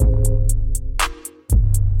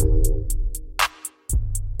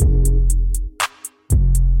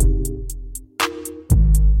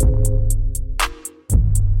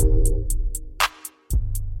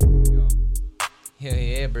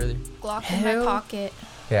locked in my pocket.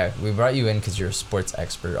 Yeah, we brought you in because you're a sports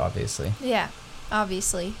expert, obviously. Yeah,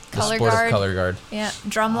 obviously. The sport of color guard. Yeah,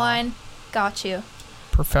 drumline, got you.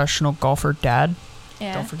 Professional golfer dad.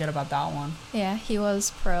 Yeah. Don't forget about that one. Yeah, he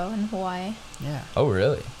was pro in Hawaii. Yeah. Oh,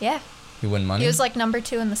 really? Yeah. You win money? He was like number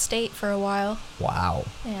 2 in the state for a while. Wow.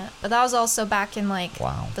 Yeah, but that was also back in like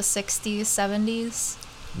Wow. the 60s, 70s.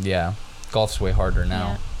 Yeah. Golf's way harder now.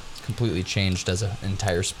 Yeah. It's completely changed as an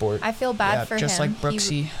entire sport. I feel bad for just him. like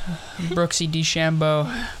Brooksy. Brooksy DeChambeau.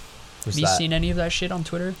 Who's Have you that? seen any of that shit on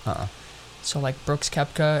Twitter? Uh-uh. So like Brooks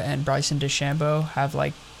Koepka and Bryson DeChambeau have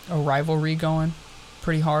like a rivalry going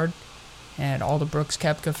pretty hard. And all the Brooks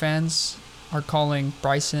Koepka fans are calling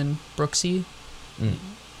Bryson Brooksy. Mm.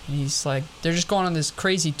 And he's like, they're just going on this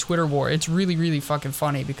crazy Twitter war. It's really, really fucking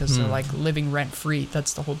funny because they're like living rent free.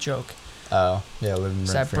 That's the whole joke. Oh, yeah, living rent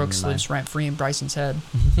free. That Brooks lives rent free in Bryson's head.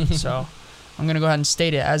 So I'm going to go ahead and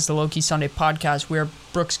state it. As the Low-Key Sunday podcast, we're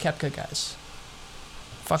Brooks Koepka guys.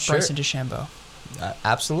 Fuck Sure. Bryson DeChambeau.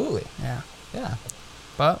 Absolutely. Yeah. Yeah.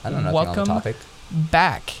 But I don't know welcome on the topic.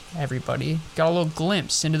 back, everybody. Got a little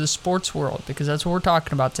glimpse into the sports world because that's what we're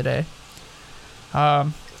talking about today.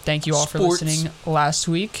 Thank you all for Sports. listening last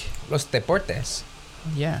week. Los deportes.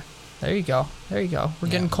 Yeah, there you go. There you go. We're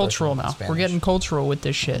Yeah, getting cultural Russian, now. Spanish. We're getting cultural with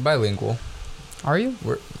this shit. Bilingual. Are you?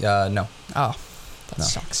 We're no. Oh, that No.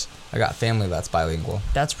 sucks. I got family that's bilingual.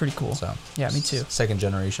 That's pretty cool. So Yeah, me too. Second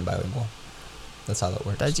generation bilingual. That's how that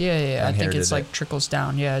works. That's yeah. I think it's Inherited like it. trickles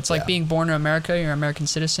down. Yeah, it's like Yeah. being born in America. You're an American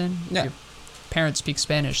citizen. Yeah. Your parents speak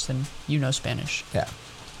Spanish, then you know Spanish. Yeah.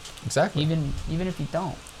 Exactly. Even if you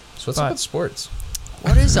don't. So what's but- up with sports?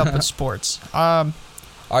 What is up with sports?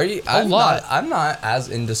 Are you? A lot. I'm not as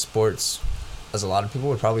into sports as a lot of people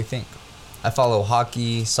would probably think. I follow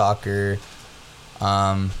hockey, soccer,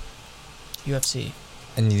 UFC.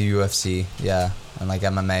 and the UFC. Yeah, and like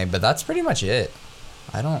MMA, but that's pretty much it.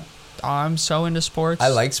 I don't. I'm so into sports. I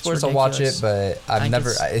like It's sports. I'll watch ridiculous. it, but I've think never.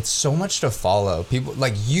 it's- It's so much to follow. People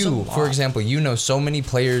like It's a you, for lot. example. You know so many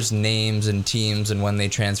players' names and teams and when they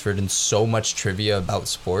transferred, and so much trivia about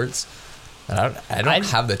sports. And I don't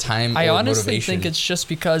have the time. I or honestly motivation. think it's just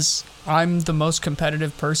because I'm the most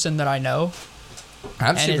competitive person that I know,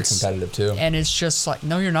 I'm and super it's- competitive too. and it's just like,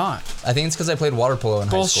 no, you're not. I think it's because I played water polo in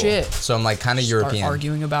Bullshit. high school. So I'm like kind of Start European.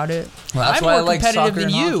 arguing about it. Well, that's I'm why more I like competitive soccer than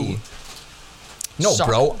and you. hockey. No,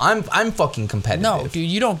 Soccer. bro, I'm fucking competitive. No, dude,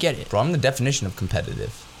 you don't get it. Bro, I'm the definition of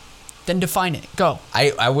competitive. Then define it. Go.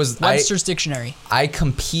 I Webster's dictionary. I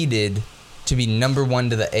competed to be number 1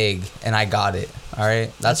 to the egg, and I got it. All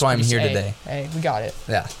right, that's why I'm here today. Hey, we got it.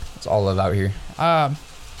 Yeah, it's all love out here.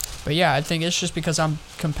 But yeah, I think it's just because I'm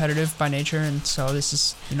competitive by nature, and so this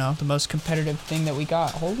is, the most competitive thing that we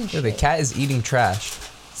got. Holy Yeah, shit. the cat is eating trash.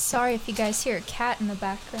 Sorry if you guys hear a cat in the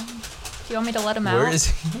background. Do you want me to let him Where out? is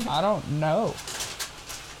he? I don't know.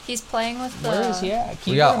 He's playing with the... Where is he at?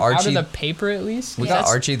 Can We you got get him out Archie- of the paper at least? We Yeah. got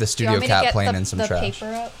Archie, the Do you studio want me to cat, get playing the, in some the trash.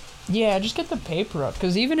 paper up? Yeah, just get the paper up,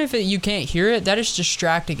 because even if you can't hear it, that is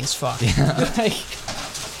distracting as fuck. Like,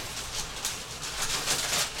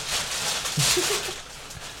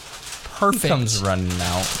 perfect. He comes running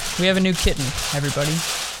out. We have a new kitten, everybody.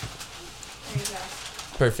 There you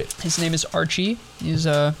go. Perfect. His name is Archie. He's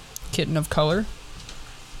a kitten of color.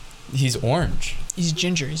 He's orange. He's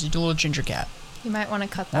ginger. He's a little ginger cat. You might want to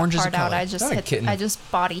cut that Orange is a part out. color. I just Not a kitten. I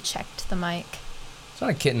just body checked the mic. It's not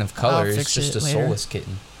a kitten of color. It's fix just it a later. soulless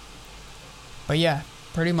kitten. But yeah,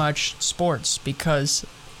 pretty much sports, because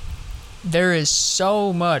there is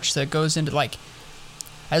so much that goes into, like,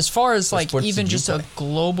 as far as What like sports even did you just a play?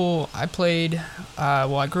 global. I played.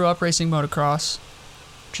 I grew up racing motocross,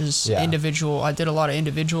 which is Yeah. individual. I did a lot of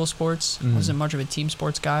individual sports. Mhm. Wasn't much of a team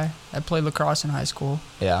sports guy. I played lacrosse in high school.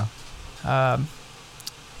 Yeah.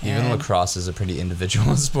 Even And- lacrosse is a pretty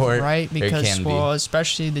individual sport. Right, Or it because can well,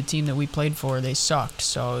 especially the team that we played for, they sucked.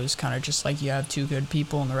 So it was kind of just like you have two good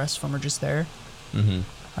people, and the rest of them are just there. be. Mm-hmm.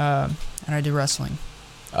 And I did wrestling,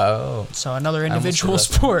 Oh. so another almost did individual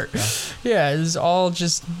wrestling. sport. Yeah. Yeah, it's all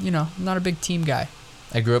just not a big team guy.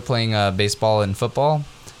 I grew up playing baseball and football,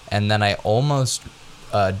 and then I almost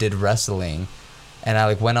did wrestling. And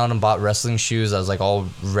I went out and bought wrestling shoes. I was all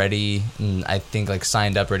ready, and I think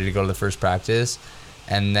signed up, ready to go to the first practice.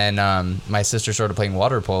 And then my sister started playing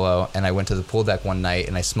water polo, and I went to the pool deck one night,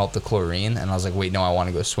 and I smelt the chlorine, and I was like, wait, no, I want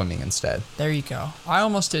to go swimming instead. There you go. I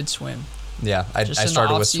almost did swim. Yeah, I Just in the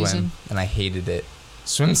started with off-season? swim, and I hated it.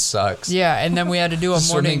 Swim sucks. Yeah, and then we had to do a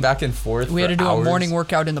Swimming morning. back and forth. We had for to do hours. a morning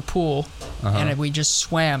workout in the pool, Uh-huh. and we just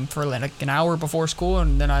swam for an hour before school,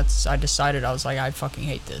 and then I decided, I was like, I fucking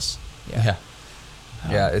hate this. Yeah.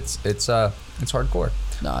 Yeah, it's hardcore.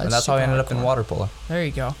 No, And it's that's how I super ended up in hardcore. water polo. There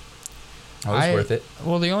you go. Oh, it's worth it.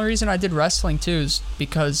 Well, the only reason I did wrestling too is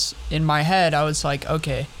because in my head I was like,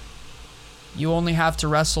 okay, you only have to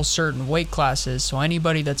wrestle certain weight classes, so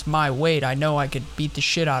anybody that's my weight, I know I could beat the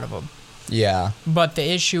shit out of them. Yeah. But the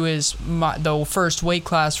issue is the first weight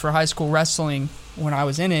class for high school wrestling when I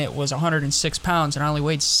was in it was 106 pounds, and I only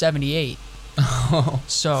weighed 78.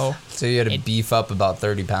 So you had to beef up about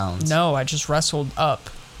 30 pounds. No, I just wrestled up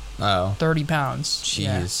 30 pounds.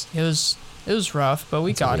 Jeez. Yeah. It was rough, but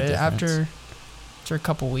we That's a got big it difference. after a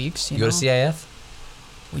couple weeks. You go to CIF?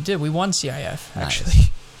 We did. We won CIF, Nice.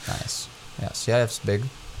 actually. Nice. Yeah, CIF's big.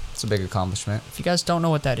 It's a big accomplishment. If you guys don't know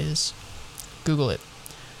what that is, Google it.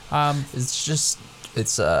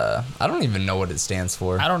 It's I don't even know what it stands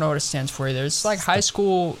for. I don't know what it stands for either. It's like High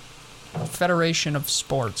School Federation of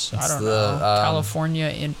Sports. I don't know.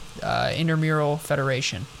 California Intramural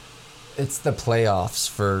Federation. It's the playoffs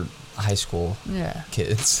for high school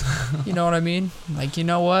kids. You know what I mean? Like, you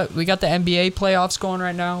know what? We got the NBA playoffs going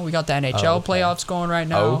right now. We got the NHL playoffs going right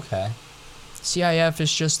now. Oh, okay. CIF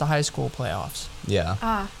is just the high school playoffs. Yeah.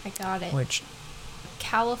 I got it. Which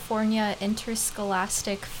California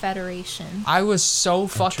Interscholastic Federation. I was so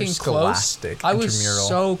fucking close. I was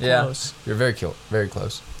so close. You're very close. Very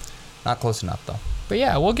close. Not close enough though. But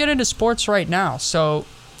yeah, we'll get into sports right now. So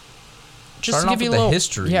just Starting to give you off with a little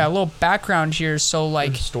history. Yeah, a little background here. So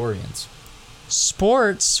like historians.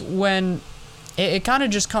 Sports, when it kind of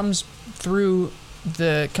just comes through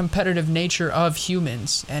the competitive nature of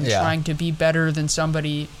humans and trying to be better than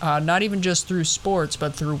somebody, not even just through sports,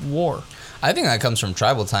 but through war. I think that comes from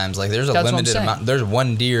tribal times. Like, there's a limited amount. There's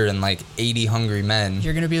one deer and like 80 hungry men.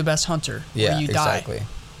 You're gonna be the best hunter. Yeah, or you exactly. Die.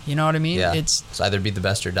 You know what I mean? Yeah. It's either be the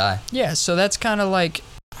best or die. Yeah. So that's kind of like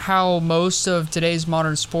how most of today's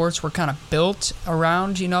modern sports were kind of built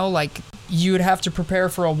around. You know, like you would have to prepare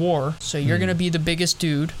for a war. So you're gonna be the biggest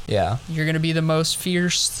dude. Yeah. You're gonna be the most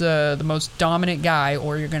fierce, the most dominant guy,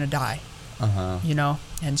 or you're gonna die. You know,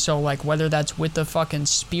 and so like whether that's with the fucking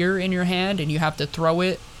spear in your hand and you have to throw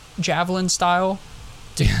it javelin style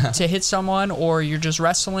to hit someone, or you're just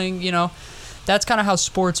wrestling, you know, that's kind of how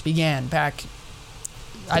sports began back.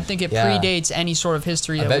 I think it predates any sort of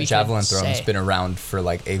history that we can say. I bet javelin throwing's been around for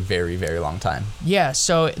like a very, very long time. Yeah,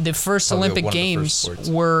 so the first Probably Olympic Games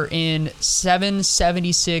were in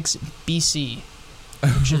 776 BC.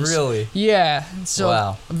 Which is, really? Yeah.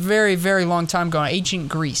 So very, very long time ago, ancient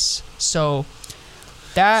Greece. So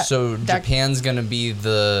Japan's gonna be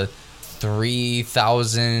the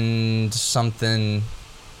 3,000 something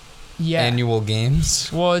annual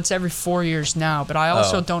games. Well, it's every 4 years now, but I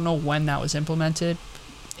also don't know when that was implemented,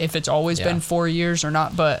 if it's always been 4 years or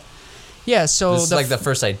not. But yeah, so this is like the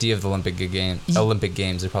first idea of the Olympic Games.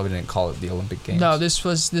 They probably didn't call it the Olympic Games. No, this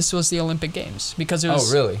was the Olympic Games because it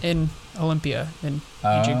was in Olympia in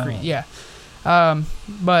ancient Greece. Yeah,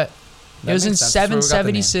 but it was in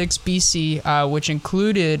 776 BC, which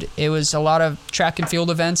included, it was a lot of track and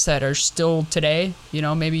field events that are still today, you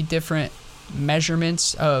know, maybe different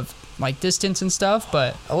measurements of like distance and stuff,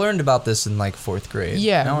 but I learned about this in like 4th grade.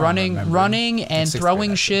 Yeah, running and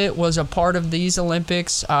throwing shit was a part of these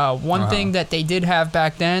Olympics. One thing that they did have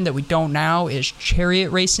back then that we don't now is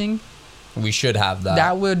chariot racing. We should have that.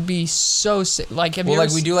 That would be so sick. Like,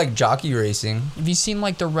 we do like jockey racing. Have you seen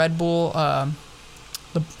like the Red Bull,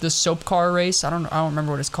 the soap car race? I don't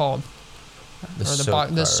remember what it's called.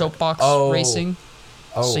 The soapbox racing.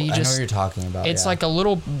 Oh, so I know what you're talking about. It's like a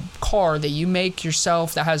little car that you make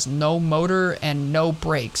yourself that has no motor and no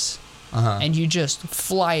brakes. And you just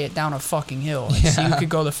fly it down a fucking hill. And so you could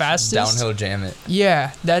go the fastest. Downhill jam it.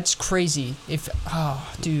 Yeah, that's crazy.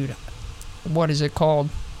 Dude, what is it called?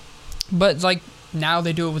 But like now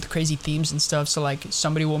they do it with crazy themes and stuff. So like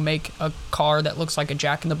somebody will make a car that looks like a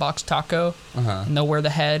Jack in the Box taco, and they'll wear the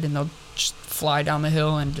head and they'll just fly down the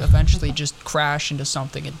hill and eventually just crash into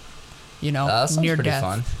something and, you know, near death.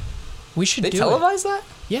 Fun. We should do it. They televise that?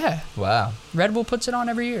 Yeah. Wow. Red Bull puts it on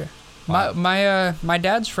every year. Wow. My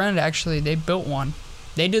dad's friend actually, they built one.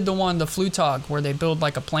 They did the Flutog, where they build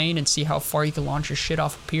like a plane and see how far you can launch your shit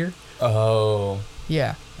off a pier. Oh.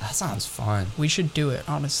 Yeah. That sounds fun. We should do it,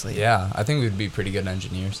 honestly. Yeah, I think we'd be pretty good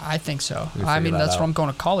engineers. I think so. I mean, that's what I'm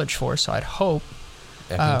going to college for, so I'd hope.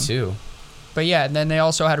 Yeah, me too. But yeah, then they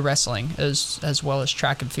also had wrestling as well as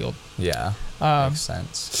track and field. Yeah, makes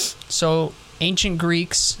sense. So ancient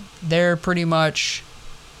Greeks, they're pretty much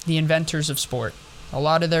the inventors of sport. A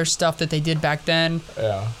lot of their stuff that they did back then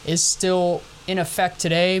is still in effect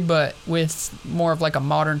today, but with more of like a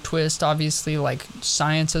modern twist. Obviously, like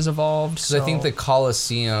science has evolved. Because I think the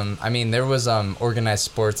Colosseum, I mean, there was organized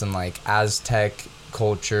sports in like Aztec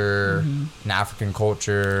culture and African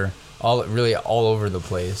culture, all over the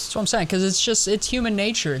place. That's what I'm saying, because it's human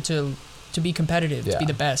nature to to be competitive, to be Yeah.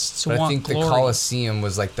 the best, to But I want think glory. the Coliseum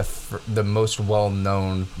was like the most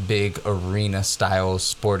well-known big arena-style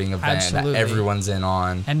sporting event Absolutely. that everyone's in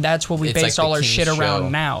on. And that's what we It's base like the all our King's shit around show.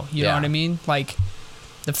 now. You know Yeah. what I mean? Like,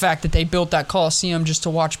 the fact that they built that Coliseum just to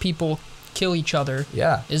watch people kill each other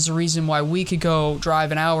Yeah. is the reason why we could go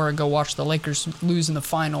drive an hour and go watch the Lakers lose in the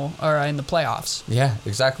final or in the playoffs. Yeah,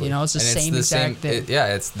 exactly. You know, it's the same exact thing.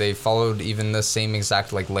 They followed even the same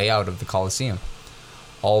exact like layout of the Coliseum.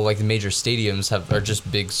 All like the major stadiums are just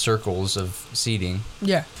big circles of seating.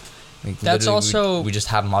 Yeah. Like, That's literally, also- we just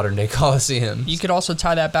have modern day Coliseums. You could also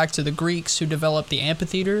tie that back to the Greeks who developed the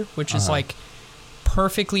amphitheater, which is like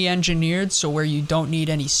perfectly engineered, so where you don't need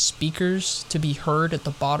any speakers to be heard at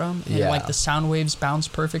the bottom, and Yeah. like the sound waves bounce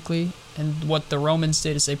perfectly. And what the Romans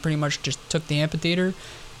did is they pretty much just took the amphitheater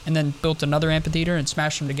and then built another amphitheater and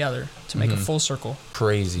smashed them together to make a full circle.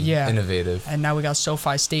 Crazy, Yeah. innovative. And now we got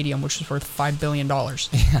SoFi Stadium, which is worth $5 billion.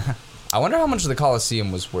 I wonder how much the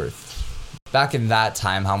Coliseum was worth. Back in that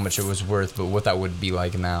time, how much it was worth, but what that would be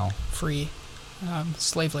like now. Free.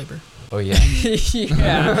 Slave labor. Oh yeah.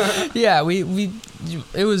 Yeah. Yeah,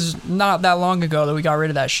 it was not that long ago that we got rid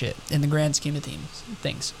of that shit in the grand scheme of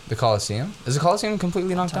things. The Coliseum? Is the Coliseum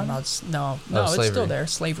completely knocked Talking down? about no, it's slavery. still there.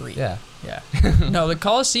 Slavery. Yeah. Yeah. No, the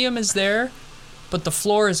Coliseum is there, but the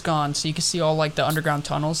floor is gone, so you can see all like the underground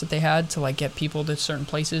tunnels that they had to like get people to certain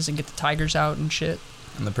places and get the tigers out and shit.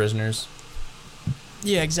 And the prisoners?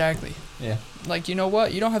 Yeah, exactly. Yeah. Like, you know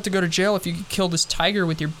what? You don't have to go to jail if you can kill this tiger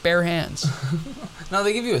with your bare hands. No,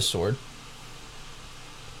 they give you a sword.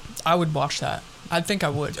 I would watch that. I think I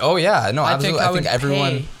would. Oh yeah, no, I absolutely. think I I think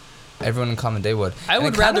would everyone in common day would. I And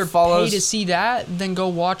would it kinda rather follows, pay to see that than go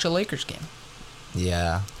watch a Lakers game.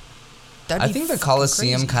 Yeah. That'd I be think the fucking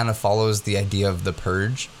Coliseum crazy. kind of follows the idea of the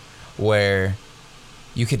purge, where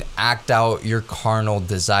you could act out your carnal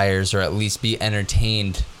desires or at least be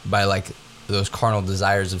entertained by like those carnal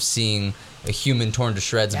desires of seeing a human torn to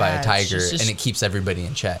shreds by Yeah, a it's tiger, just and it keeps everybody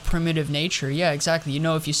in check. primitive nature. Yeah, exactly. You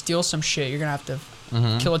know, if you steal some shit, you're gonna have to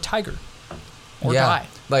kill a tiger or yeah. die.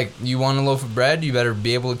 Like, you want a loaf of bread, you better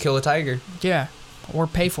be able to kill a tiger. Yeah, or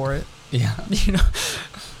pay for it. Yeah. You know.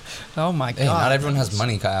 Oh my Hey, god. not everyone has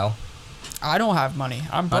money, Kyle. I don't have money.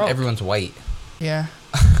 I'm broke. Not everyone's white. Yeah.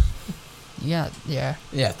 Yeah. Yeah.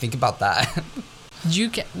 Yeah, think about that. You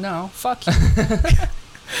can no. Fuck you.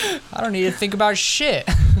 I don't need to think about shit.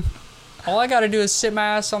 All I gotta do is sit my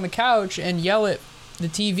ass on the couch and yell at the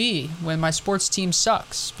TV when my sports team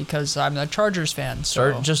sucks because I'm a Chargers fan.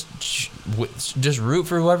 So. Start just root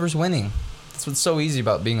for whoever's winning. That's what's so easy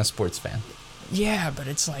about being a sports fan. Yeah, but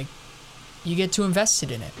it's like you get too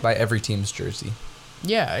invested in it. Buy every team's jersey.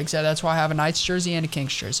 Yeah, exactly. That's why I have a Knights jersey and a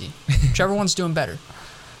Kings jersey. Whichever one's doing better.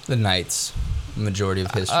 The Knights, majority of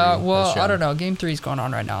history. Well, has shown. I don't know. Game 3 is going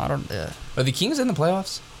on right now. I don't. Are the Kings in the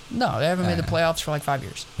playoffs? No, they haven't made the playoffs for like 5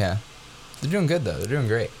 years. Yeah, they're doing good though. They're doing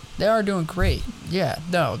great. They are doing great. Yeah.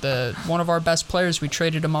 No, one of our best players we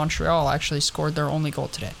traded to Montreal actually scored their only goal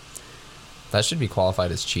today. That should be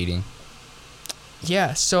qualified as cheating.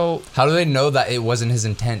 Yeah. So How do they know that it wasn't his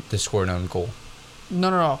intent to score an own goal?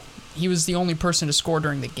 no. He was the only person to score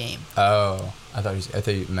during the game. Oh, I thought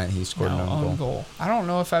you meant he scored No, an own goal. I don't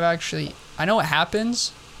know if I've actually. I know it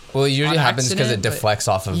happens. Well, it usually On happens because it accident, but- deflects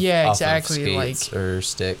off of Yeah, off exactly, of skates or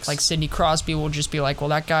sticks. Like Sidney Crosby will just be like, "Well,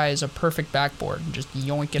 that guy is a perfect backboard," and just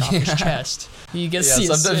yoink it off his chest. You get yeah, see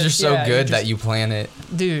sometimes you're so good that you plan it.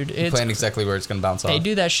 dude, You it's plan exactly where it's gonna bounce they off.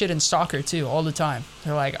 do that shit in soccer too all the time.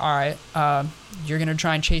 They're like, "All right, you're gonna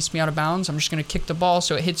try and chase me out of bounds. I'm just gonna kick the ball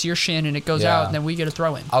so it hits your shin and it goes Yeah. out, and then we get a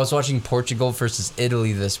throw in." I was watching Portugal versus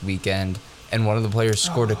Italy this weekend, and one of the players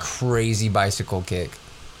scored a crazy bicycle kick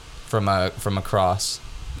from a cross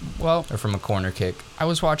Well, or from a corner kick. I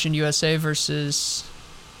was watching USA versus.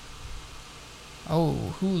 Oh,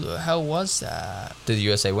 who the hell was that? Did the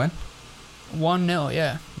USA win? 1-0,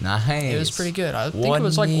 yeah. Nice. It was pretty good. I think it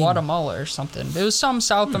was like 1-0. Guatemala or something. It was some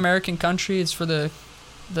South American country. It's for the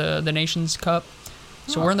Nations Cup.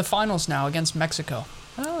 So we're in the finals now against Mexico.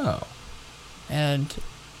 Oh. And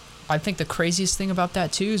I think the craziest thing about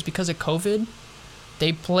that too is because of COVID,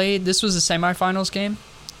 this was a semifinals game.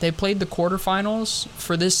 They played the quarterfinals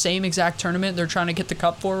for this same exact tournament they're trying to get the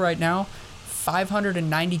cup for right now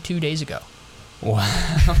 592 days ago.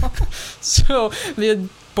 Wow. So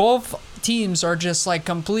both teams are just like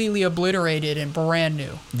completely obliterated and brand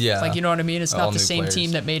new. Yeah. Like, you know what I mean? It's All not the new same players.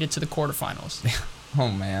 team that made it to the quarterfinals. Oh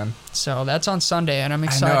man. So that's on Sunday, and I'm I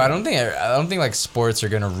excited. know. I don't think like sports are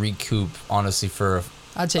gonna recoup honestly for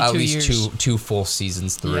I'd say at 2 least years. two full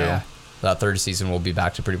seasons through. Yeah. That third season will be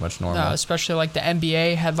back to pretty much normal. No, especially like the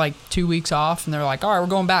NBA had like 2 weeks off, and they're like, "All right, we're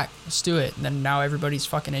going back. Let's do it." And then now everybody's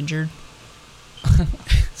fucking injured.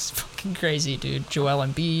 It's fucking crazy, dude. Joel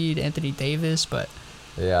Embiid, Anthony Davis, but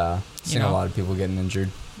Yeah. Seen a know? lot of people getting injured.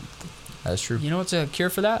 That's true. you know what's a cure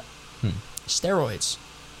for that? Steroids.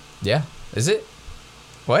 Yeah. Is it?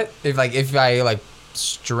 What? If I like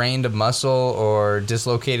strained a muscle or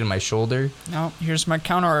dislocated my shoulder? Now, here's my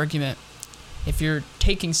counter argument. If you're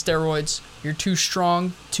taking steroids, you're too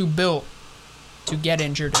strong, too built to get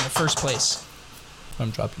injured in the first place. I'm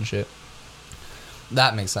dropping shit.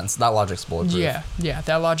 That makes sense. That logic's bulletproof. Yeah,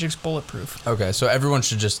 that logic's bulletproof. Okay, so everyone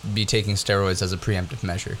should just be taking steroids as a preemptive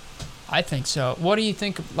measure. I think so. What do you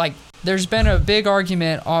think? Like, there's been a big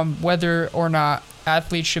argument on whether or not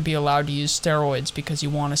athletes should be allowed to use steroids because you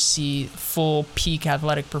want to see full peak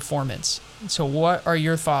athletic performance. So what are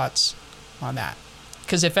your thoughts on that?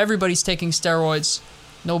 Because if everybody's taking steroids,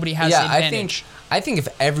 nobody has the advantage. I think if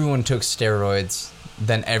everyone took steroids,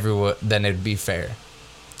 then it'd be fair.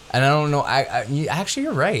 And I don't know. Actually,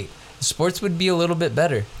 you're right. Sports would be a little bit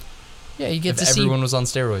better Yeah, you get if to everyone see was on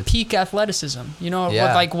steroids. peak athleticism. You know,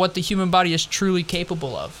 Yeah. what the human body is truly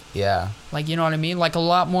capable of. Yeah. Like, you know what I mean? Like, a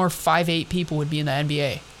lot more 5'8" people would be in the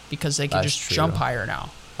NBA because they can That's just true. jump higher now.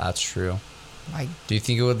 That's true. Like, Do you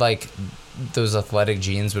think it would those athletic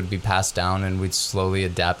genes would be passed down and we'd slowly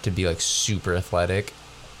adapt to be super athletic?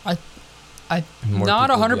 I'm More not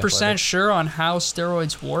people would be 100% athletic? sure on how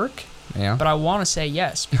steroids work, Yeah. but I want to say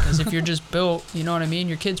yes because if you're just built, you know what I mean?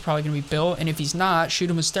 Your kid's probably going to be built, and if he's not, shoot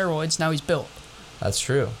him with steroids, now he's built. That's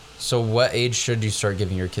true. So what age should you start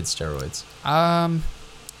giving your kids steroids?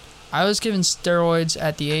 I was given steroids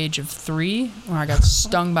at the age of 3 when I got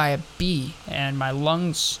stung by a bee, and my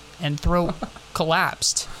lungs and throat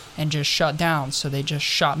collapsed and just shut down. So they just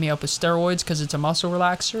shot me up with steroids because it's a muscle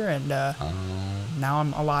relaxer, and now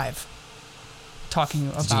I'm alive. Talking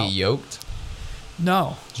about Did you get yoked?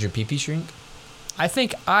 no, Did your pee-pee shrink? I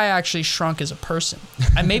think I actually shrunk as a person,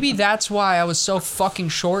 and maybe that's why I was so fucking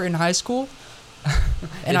short in high school.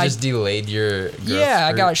 And it just delayed your growth I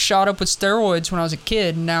spurt? got shot up with steroids when I was a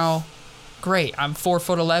kid. And now, great, I'm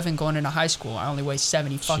 4'11" going into high school. I only weigh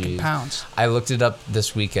 70 fucking Jeez. pounds. I looked it up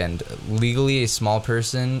this weekend. Legally, a small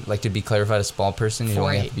person, to be clarified, a small person, you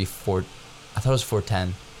only have to be 4. I thought it was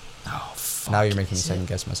 4'10". Oh, fuck. Now you're making me is second it?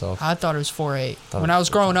 guess myself. I thought it was 4'8". Thought When it I was was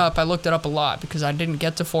growing 4'10". up, I looked it up a lot because I didn't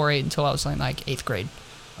get to 4'8" until I was in like 8th grade.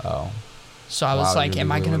 Oh. So I was Wow, like, you're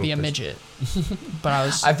am I really going to be a little midget? But I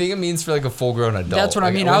was. I think it means for a full-grown adult. That's what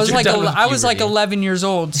I mean. I once was you're like, done with I was like puberty. 11 years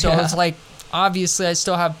old, so Yeah. it's like, obviously, I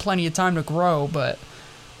still have plenty of time to grow. But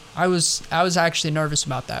I was actually nervous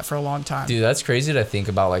about that for a long time. Dude, that's crazy to think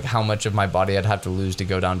about how much of my body I'd have to lose to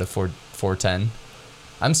go down to 4'10".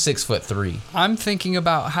 I'm 6'3". I'm thinking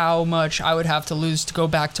about how much I would have to lose to go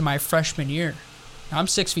back to my freshman year. I'm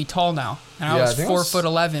 6 feet tall now, and I Yeah, was I think I was-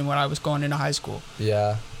 4'11" when I was going into high school.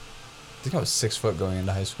 Yeah. I think I was 6 foot going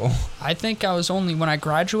into high school. I think I was only when I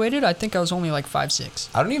graduated. I think I was only like 5'6".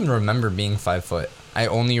 I don't even remember being 5 foot. I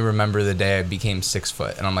only remember the day I became 6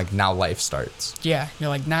 foot, and I'm like, now life starts. Yeah, you're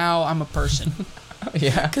like, now I'm a person.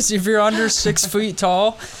 Yeah. Because if you're under 6 feet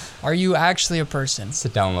tall, are you actually a person?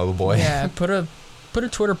 Sit down, little boy. Yeah, put a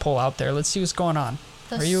Twitter poll out there. Let's see what's going on.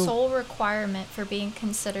 The Are you- sole requirement for being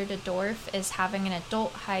considered a dwarf is having an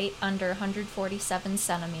adult height under 147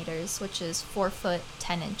 centimeters, which is 4 foot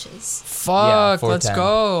 10 inches. Fuck, let's 4'10".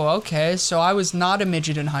 go. Okay, so I was not a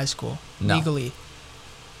midget in high school, No. legally.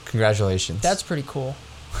 Congratulations. That's pretty cool.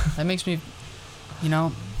 That makes me,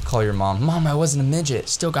 Call your mom. Mom, I wasn't a midget.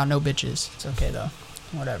 still got no bitches. It's okay though.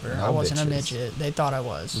 Whatever. No I wasn't a bitches. midget. They thought I We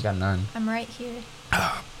was. got none. I'm right here.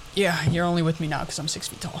 Yeah, you're only with me now because I'm 6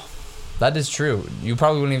 feet tall. That is true. You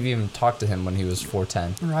probably wouldn't have even talked to him when he was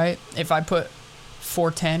 4'10". Right? If I put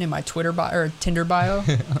 4'10" in my Twitter bio or Tinder bio,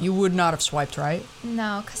 you would not have swiped right.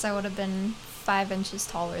 No, because I would have been 5 inches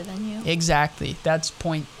taller than you. Exactly. That's my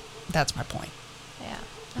point. Yeah.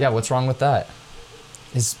 Yeah, what's wrong with that?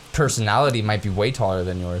 His personality might be way taller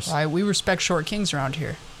than yours. Right? We respect short kings around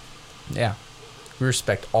here. Yeah. We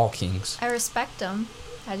respect all kings. I respect them.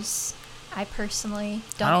 I personally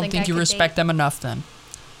don't I don't think think you could respect date. them enough then.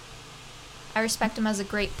 I respect him as a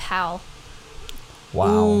great pal. Wow.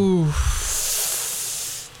 Ooh.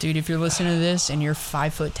 Dude, if you're listening to this and you're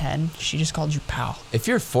 5'10", she just called you pal. If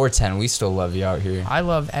you're 4'10", we still love you out here. I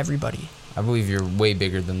love everybody. I believe you're way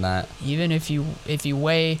bigger than that. Even if you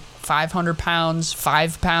weigh 500 pounds,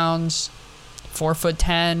 5 pounds,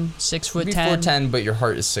 4'10", 6'10". You'd be 4'10", but your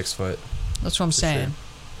heart is 6 foot. That's what I'm saying. sure.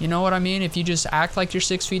 You know what I mean? If you just act like you're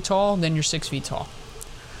 6 feet tall, then you're 6 feet tall.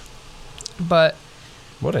 But,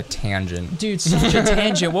 What a tangent. dude, such a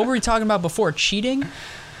tangent. What were we talking about before? Cheating?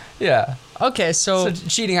 Yeah. Okay, So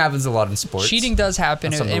cheating happens a lot in sports. cheating does happen,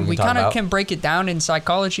 That's something and we we can talk kind of about. can break it down in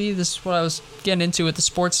psychology. This is what I was getting into with the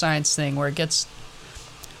sports science thing, where it gets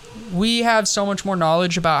we have so much more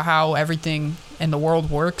knowledge about how everything in the world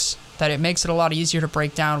works that it makes it a lot easier to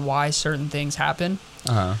break down why certain things happen.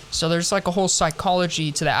 So there's like a whole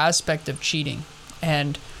psychology to the aspect of cheating.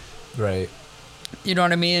 And right. You know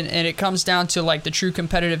what I mean? And it comes down to like the true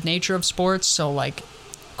competitive nature of sports. So like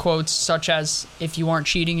quotes such as, if you aren't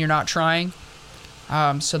cheating, you're not trying.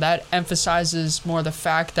 So that emphasizes more the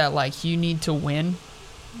fact that like you need to win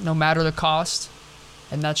no matter the cost.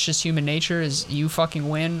 And that's just human nature, is you fucking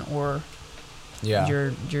win or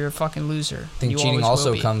you're a fucking loser. I think cheating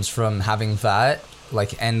also comes from having that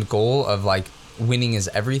like end goal of like winning is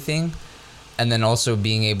everything, and then also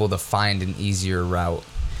being able to find an easier route.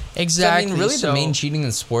 Exactly. So, I mean, really the main cheating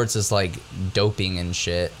in sports is like doping and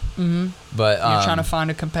shit. Mm-hmm. But you're trying to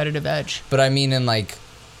find a competitive edge. But I mean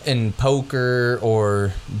in poker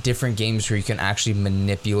or different games where you can actually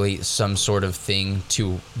manipulate some sort of thing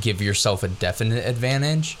to give yourself a definite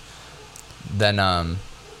advantage, then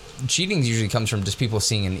cheating usually comes from just people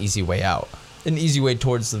seeing an easy way out, an easy way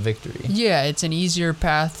towards the victory. Yeah, it's an easier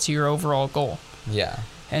path to your overall goal. Yeah.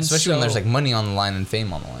 And especially when there's like money on the line and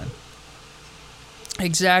fame on the line.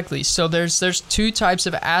 Exactly. So there's two types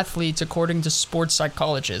of athletes according to sports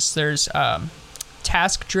psychologists. There's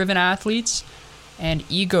task-driven athletes and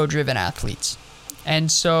ego-driven athletes.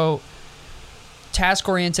 And so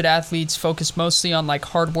task-oriented athletes focus mostly on like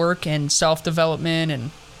hard work and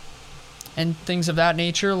self-development and things of that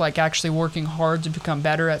nature, like actually working hard to become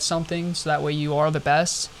better at something so that way you are the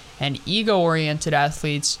best. And ego-oriented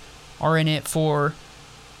athletes are in it for,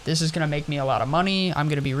 this is going to make me a lot of money, I'm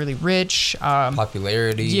going to be really rich.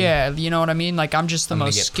 Popularity. Yeah, you know what I mean? Like I'm just the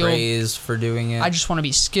most skilled. Praise for doing it. I just want to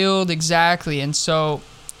be skilled, exactly. And so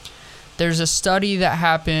there's a study that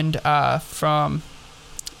happened from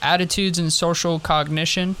Attitudes and Social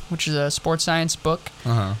Cognition, which is a sports science book.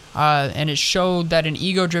 And it showed that an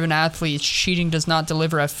ego-driven athlete's cheating does not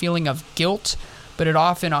deliver a feeling of guilt, but it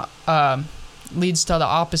often leads to the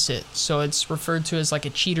opposite. So it's referred to as like a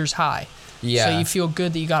cheater's high. Yeah. So you feel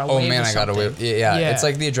good that you got away with something. I got away with it. Yeah. It's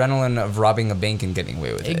like the adrenaline of robbing a bank and getting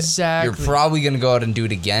away with it. Exactly. You're probably going to go out and do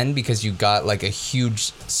it again because you got like a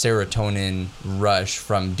huge serotonin rush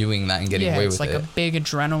from doing that and getting away with it. Yeah, it's like a big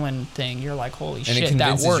adrenaline thing. You're like, holy shit, that works. And it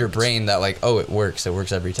convinces your brain that like, oh, it works. It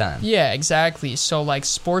works every time. Yeah, exactly. So like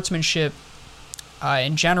sportsmanship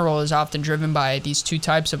in general is often driven by these two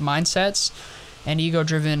types of mindsets, and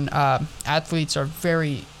ego-driven athletes are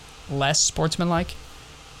very less sportsmanlike.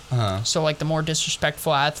 So like the more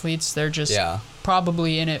disrespectful athletes, they're just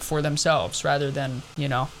probably in it for themselves rather than,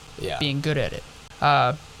 being good at it.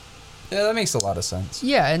 Yeah, that makes a lot of sense.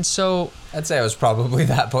 Yeah, and so I'd say I was probably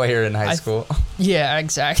that player in high school. Yeah,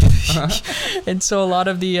 exactly. And so a lot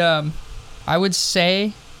of the, I would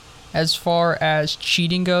say, as far as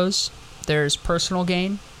cheating goes, there's personal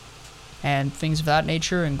gain and things of that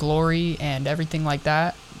nature and glory and everything like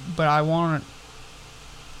that. But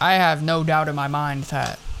I have no doubt in my mind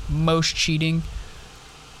that most cheating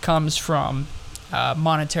comes from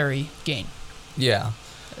monetary gain. Yeah.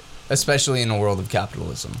 Especially in a world of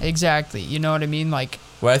capitalism. Exactly. You know what I mean? Like,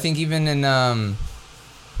 well, I think even in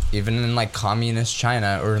like communist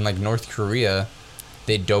China or in like North Korea,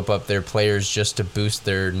 they dope up their players just to boost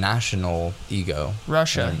their national ego.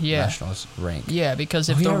 Russia, yeah. National rank. Yeah, because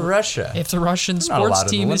if Russia. If the Russian sports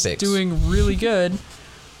team is doing really good,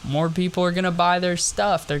 more people are going to buy their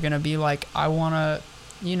stuff. They're going to be like, I want to,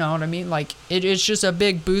 you know what I mean? Like, it's just a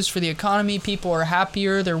big boost for the economy. People are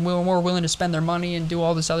happier. They're more willing to spend their money and do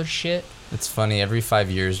all this other shit. It's funny. Every 5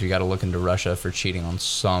 years, we got to look into Russia for cheating on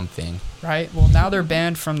something. Right? Well, now they're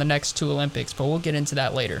banned from the next 2 Olympics, but we'll get into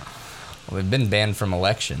that later. Well, they've been banned from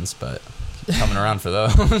elections, but coming around for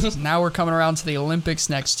those. Now we're coming around to the Olympics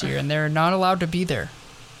next year, and they're not allowed to be there.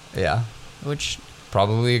 Yeah. Which...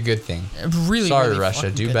 probably a good thing. Really, sorry, really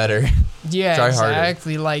Russia. Do better. Yeah, try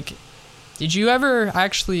exactly. harder. Like, did you ever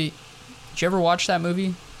watch that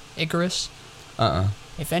movie, Icarus?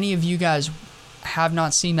 If any of you guys have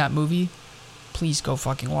not seen that movie, please go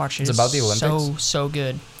fucking watch it. It's about the Olympics? So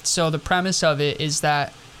good. So the premise of it is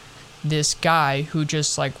that this guy who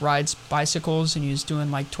just like rides bicycles and he's doing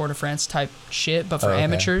like Tour de France type shit, but for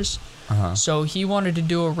amateurs. So he wanted to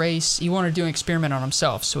do a race. He wanted to do an experiment on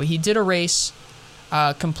himself. So he did a race,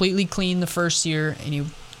 completely clean the first year, and he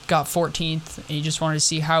got 14th. And he just wanted to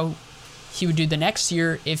see how he would do the next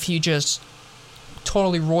year if he just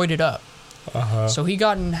totally roided up. So he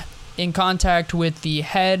got in contact with the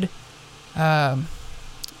head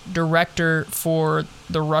director for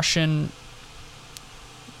the Russian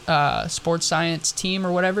sports science team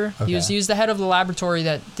or whatever. He was the head of the laboratory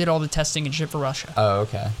that did all the testing and shit for Russia. Oh,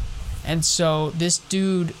 okay. And so this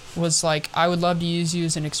dude was like, I would love to use you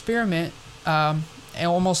as an experiment.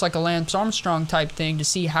 almost like a Lance Armstrong type thing to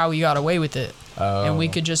see how he got away with it. Oh. And we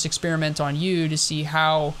could just experiment on you to see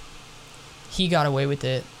how he got away with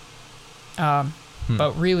it.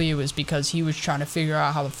 But really it was because he was trying to figure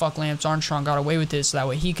out how the fuck Lance Armstrong got away with it so that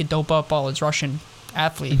way he could dope up all his Russian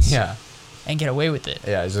athletes Yeah. and get away with it.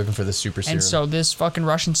 Yeah, he's looking for the super serum. And so this fucking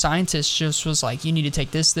Russian scientist just was like, you need to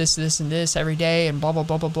take this, this, this, and this every day and blah, blah,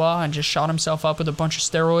 blah, blah, blah, and just shot himself up with a bunch of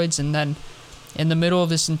steroids. And then in the middle of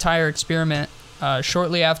this entire experiment,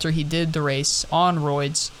 shortly after he did the race on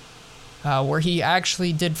roids, where he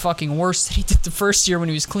actually did fucking worse than he did the first year when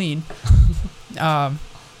he was clean,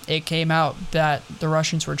 it came out that the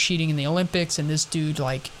Russians were cheating in the Olympics, and this dude,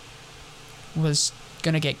 like, was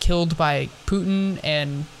gonna get killed by Putin,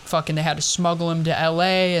 and fucking they had to smuggle him to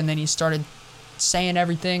LA, and then he started saying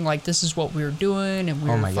everything like, this is what we were doing, and we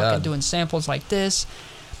were fucking doing samples like this.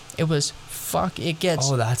 It was it gets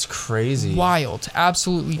that's crazy. wild,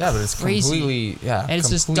 absolutely Yeah, but it's crazy. completely, yeah, And it's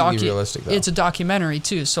this completely realistic though. It's a documentary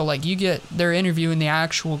too, so like they're interviewing the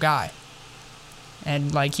actual guy,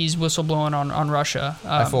 and like he's whistleblowing on Russia.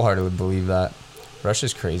 I full-heartedly believe that.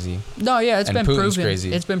 Russia's crazy. No, yeah, it's And been Putin's proven.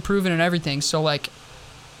 crazy. It's been proven and everything. So like,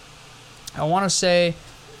 I want to say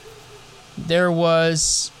there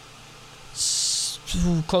was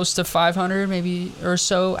close to 500 maybe or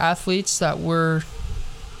so athletes that were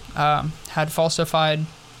had falsified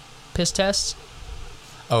piss tests.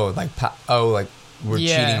 Oh, like we're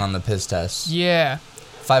Yeah. cheating on the piss tests. Yeah.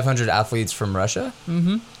 500 athletes from Russia?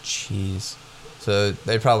 Mm-hmm. Jeez. So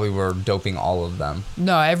they probably were doping all of them.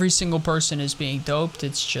 No, every single person is being doped.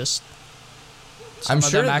 It's just some I'm of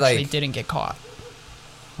sure them actually like, didn't get caught.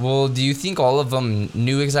 well, do you think all of them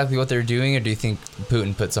knew exactly what they were doing, or do you think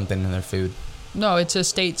Putin put something in their food? No, it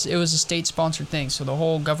was a state-sponsored thing, so the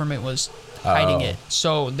whole government was hiding it.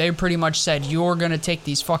 So they pretty much said, you're going to take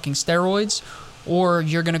these fucking steroids, or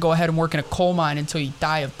you're going to go ahead and work in a coal mine until you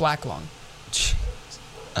die of black lung.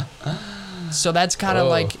 So that's kind of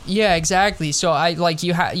like, yeah, exactly. So I like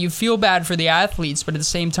you feel bad for the athletes, but at the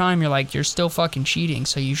same time, you're like, you're still fucking cheating,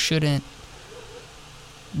 so you shouldn't,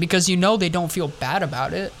 because you know they don't feel bad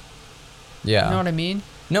about it. Yeah. You know what I mean?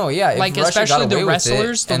 No, yeah. Like, Russia especially got away the wrestlers.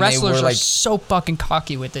 with it, The and they wrestlers were, are like, so fucking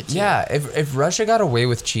cocky with it, too. Yeah, if Russia got away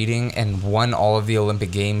with cheating and won all of the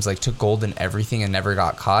Olympic Games, like took gold in everything and never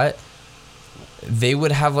got caught, they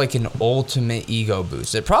would have like an ultimate ego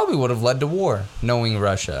boost. It probably would have led to war, knowing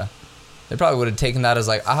Russia. They probably would have taken that as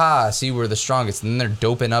like, aha, see, we're the strongest. And then they're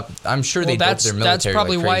doping up. I'm sure they dope their military That's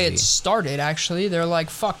probably like why crazy. it started, actually. They're like,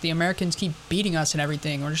 fuck, the Americans keep beating us and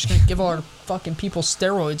everything. We're just going to give our fucking people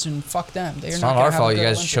steroids and fuck them. They're It's not not gonna our have fault. a You good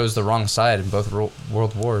guys Olympics. chose the wrong side in both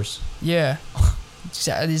world wars. Yeah.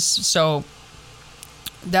 So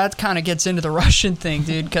that kind of gets into the Russian thing,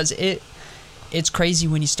 dude, because it's crazy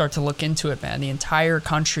when you start to look into it, man. The entire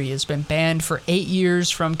country has been banned for 8 years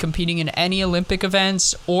from competing in any Olympic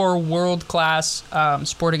events or world-class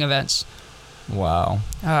sporting events. Wow.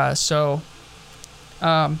 So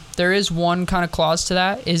there is one kind of clause to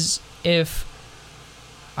that, is if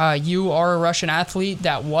you are a Russian athlete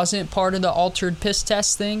that wasn't part of the altered piss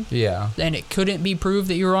test thing, Yeah. and it couldn't be proved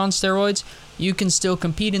that you were on steroids, you can still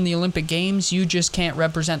compete in the Olympic Games. You just can't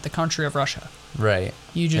represent the country of Russia. Right.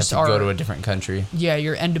 You just have to are go to a different country. Yeah,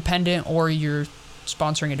 you're independent, or you're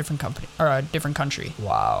sponsoring a different company or a different country.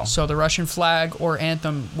 Wow. So the Russian flag or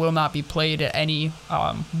anthem will not be played at any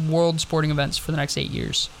world sporting events for the next 8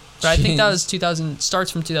 years. But I think that was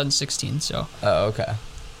starts from 2016. So. Oh, okay.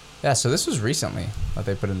 Yeah, so this was recently that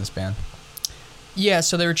they put in this ban. Yeah,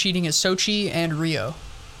 so they were cheating at Sochi and Rio.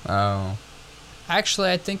 Oh.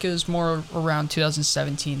 Actually, I think it was more around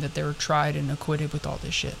 2017 that they were tried and acquitted with all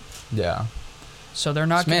this shit. Yeah. So they're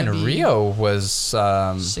not going Man, to be... Rio was...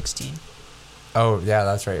 16. Oh, yeah,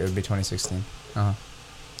 that's right. It would be 2016. Uh-huh.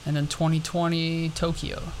 And then 2020,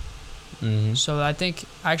 Tokyo. Mm-hmm. So I think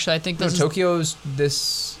this No, is... Tokyo's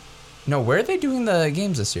this... No, where are they doing the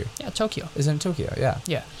games this year? Yeah, Tokyo. Isn't it Tokyo? Yeah.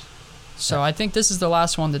 Yeah. So I think this is the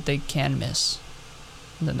last one that they can miss.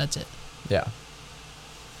 And then that's it. Yeah.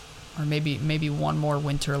 Or maybe one more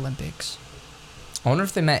Winter Olympics. I wonder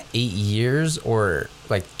if they meant 8 years or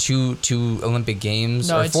like two Olympic Games,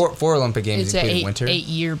 No, or it's- four Olympic Games It's an including winter.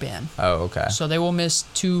 8-year ban. Oh, okay. So they will miss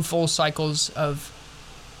 2 full cycles of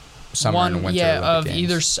Summer one, and winter yeah, Olympic of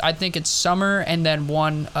Games. either. I think it's summer and then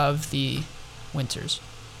one of the winters.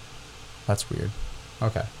 That's weird.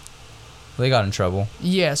 Okay. They got in trouble.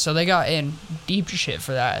 Yeah, so they got in deep shit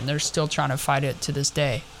for that, and they're still trying to fight it to this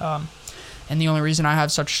day. And the only reason I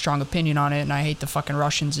have such a strong opinion on it, and I hate the fucking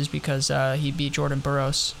Russians, is because he beat Jordan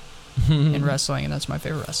Burroughs in wrestling, and that's my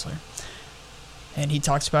favorite wrestler. And he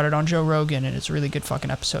talks about it on Joe Rogan, and it's a really good fucking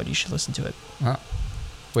episode. You should listen to it. Huh.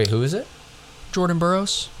 Wait, who is it? Jordan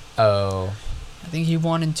Burroughs. Oh. I think he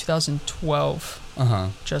won in 2012. Uh-huh.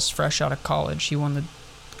 Just fresh out of college. He won the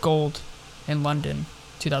gold in London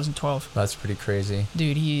 2012. That's pretty crazy.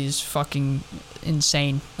 Dude, he's fucking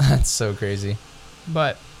insane. That's so crazy.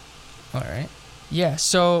 But All right. yeah,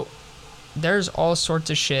 so there's all sorts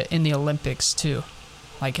of shit in the Olympics too.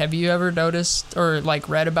 Like, have you ever noticed or like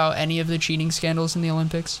read about any of the cheating scandals in the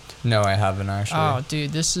Olympics? No, I haven't actually. Oh,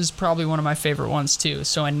 dude, this is probably one of my favorite ones too.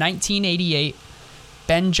 So in 1988,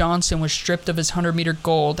 Ben Johnson was stripped of his 100-meter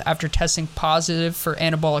gold after testing positive for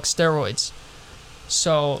anabolic steroids.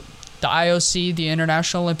 So the IOC, the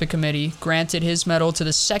International Olympic Committee, granted his medal to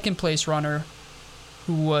the second place runner,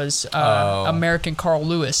 who was American Carl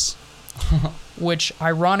Lewis. Which,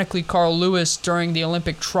 ironically, Carl Lewis, during the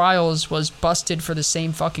Olympic trials, was busted for the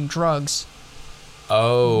same fucking drugs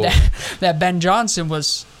Oh. that Ben Johnson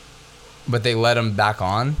was. But they let him back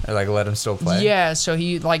on? Or, like, let him still play? Yeah, so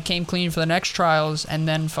he, like, came clean for the next trials and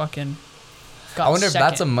then fucking got I wonder if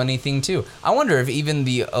that's a second. money thing, too. I wonder if even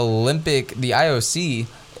the IOC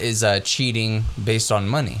is cheating based on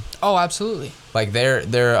money. Oh, absolutely. Like, they're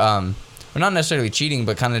well, not necessarily cheating,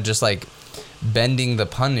 but kind of just, like, bending the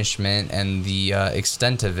punishment and the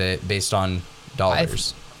extent of it based on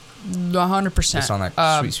dollars. 100%. Based on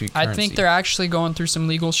that sweet I currency. think they're actually going through some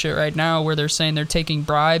legal shit right now where they're saying they're taking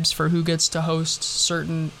bribes for who gets to host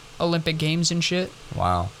certain Olympic games and shit.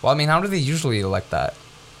 Wow. Well, I mean, how do they usually elect that?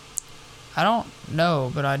 I don't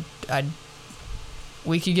know, but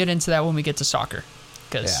we could get into that when we get to soccer,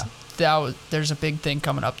 because there's a big thing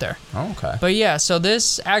coming up there. Oh, okay. But yeah, so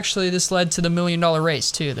this led to the $1 million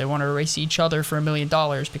race too. They wanted to race each other for $1 million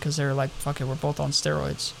because they were like, fuck it, we're both on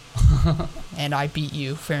steroids, and I beat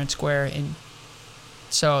you fair and square. And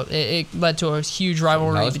so it led to a huge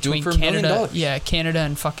rivalry let's do it between for $1 million. Canada,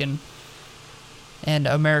 Canada and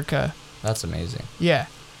America. That's amazing. Yeah,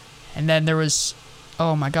 and then there was,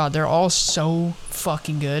 oh my god, they're all so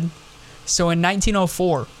fucking good. So in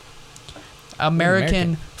 1904,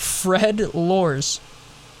 American Fred Lors.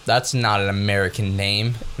 That's not an American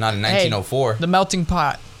name. Not in 1904. The melting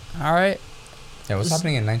pot. All right. Yeah, what's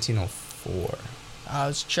happening in 1904? It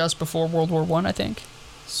was just before World War One, I think.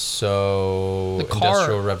 So The car-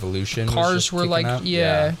 Industrial Revolution. was Cars just were kicking like, up?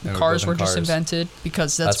 yeah, they cars were building just cars. invented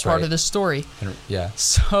because that's part right. of the story. And- yeah.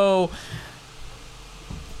 So,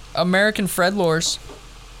 American Fred Lors,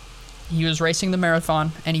 he was racing the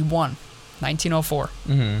marathon and he won, 1904.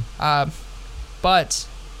 Mm-hmm. But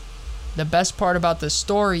the best part about this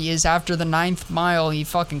story is after the 9th mile, he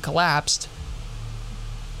fucking collapsed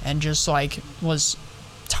and just like was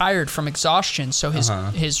tired from exhaustion. So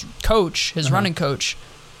his coach, his running coach,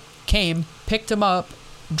 came, picked him up,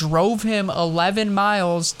 drove him 11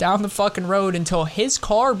 miles down the fucking road until his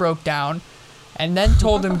car broke down, and then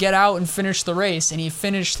told him get out and finish the race. And he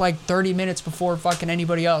finished like 30 minutes before fucking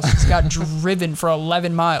anybody else. He got driven for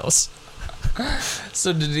 11 miles.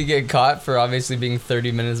 So did he get caught for obviously being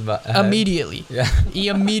 30 minutes ahead? Immediately. Yeah. He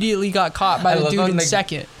immediately got caught by I the love dude how, in like,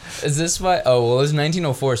 second. Is this why? Oh, well, it was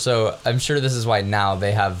 1904, so I'm sure this is why now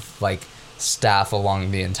they have, like, staff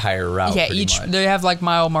along the entire route. Yeah, pretty much. they have like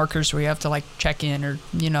mile markers where you have to like check in, or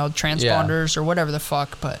transponders or whatever the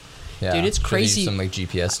fuck. But Yeah, dude, it's sure they use crazy. some, like,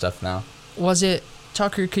 GPS stuff now. Was it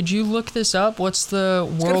Tucker? Could you look this up? What's the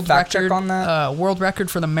get a world fact check record on that. World record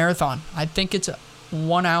for the marathon? I think it's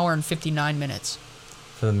 1 hour and 59 minutes.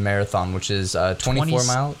 For the marathon, which is 24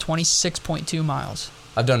 miles. 26.2 miles.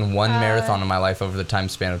 I've done one marathon in my life over the time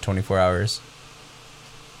span of 24 hours.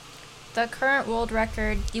 The current world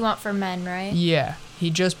record you want for men, right? Yeah, he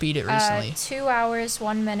just beat it recently. 2 hours,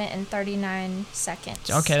 1 minute, and 39 seconds.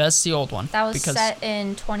 Okay, that's the old one. That was set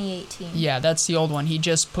in 2018. Yeah, that's the old one. He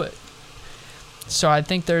just put. So I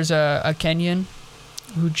think there's a Kenyan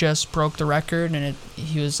who just broke the record, and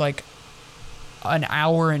he was like 1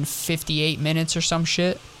 hour and 58 minutes or some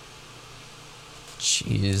shit.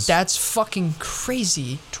 Jeez. That's fucking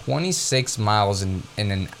crazy. 26 miles in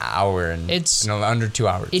an hour and It's- no, under 2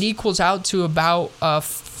 hours. It equals out to about a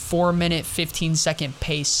 4 minute, 15 second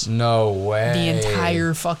pace No way. the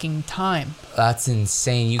entire fucking time. That's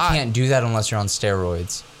insane. You can't do that unless you're on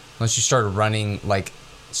steroids. Unless you start running like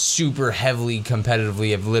super heavily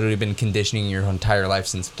competitively. Have literally been conditioning your entire life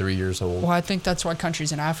since 3 years old. Well, I think that's why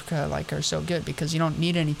countries in Africa like are so good, because you don't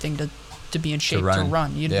need anything to be in shape to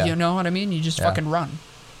run. You know what I mean? You just fucking run.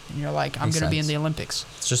 And you're like, I'm Makes going to be in sense. the Olympics.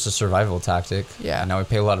 It's just a survival tactic. Yeah. And now we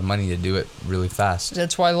pay a lot of money to do it really fast.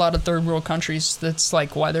 That's why a lot of third world countries, that's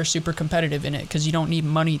like why they're super competitive in it, because you don't need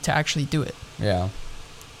money to actually do it. Yeah.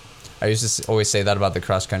 I used to always say that about the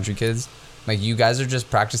cross country kids. Like, you guys are just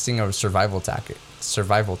practicing a survival tactic.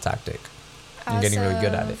 And getting really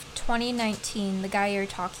good at it. 2019, the guy you're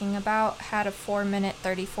talking about had a 4-minute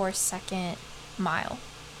 34-second mile.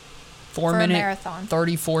 4 for minute a marathon.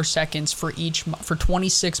 34 seconds for for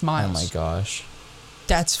 26 miles. Oh my gosh.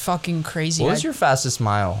 That's fucking crazy. What was your fastest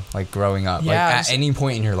mile, like, growing up? Yeah, like, at any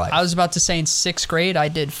point in your life? I was about to say in 6th grade, I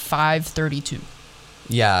did 5:32.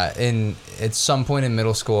 Yeah, at some point in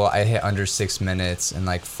middle school, I hit under 6 minutes and,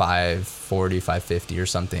 like, 5:40, 5:50 or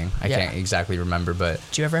something. I can't exactly remember, but...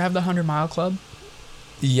 Did you ever have the 100-mile club?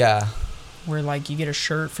 Yeah. Where, like, you get a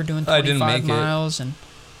shirt for doing I didn't 25 make miles. And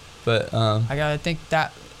but, I think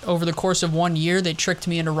that over the course of 1 year, they tricked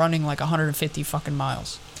me into running, like, 150 fucking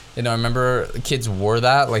miles. you know, I remember kids wore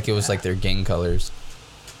that like it was like their gang colors.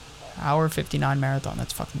 Hour 59 marathon.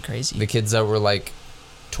 That's fucking crazy. The kids that were like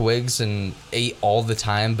twigs and ate all the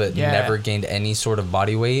time but never gained any sort of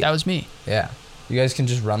body weight. That was me. Yeah. You guys can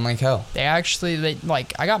just run like hell. I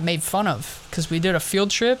got made fun of because we did a field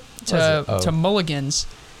trip to Mulligan's,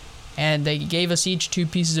 and they gave us each 2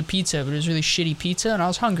 pieces of pizza, but it was really shitty pizza, and I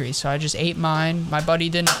was hungry, so I just ate mine. My buddy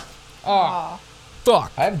didn't. Oh,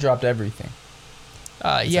 fuck. I've dropped everything.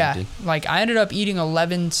 Yeah. empty. Like, I ended up eating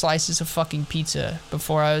 11 slices of fucking pizza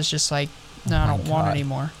before I was just like, no, I don't want it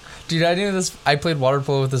anymore. Dude, I knew this. I played water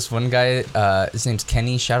polo with this one guy. His name's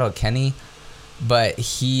Kenny. Shout out Kenny. But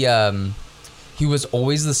he was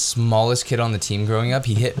always the smallest kid on the team growing up.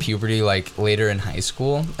 He hit puberty like later in high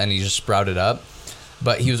school, and he just sprouted up.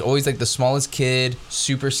 But he was always like the smallest kid,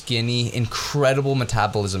 super skinny, incredible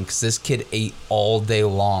metabolism, because this kid ate all day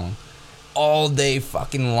long. All day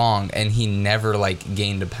fucking long, and he never like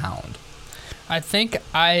gained a pound. I think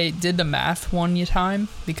I did the math one time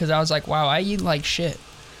because I was like, wow, I eat like shit.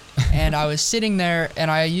 And I was sitting there, and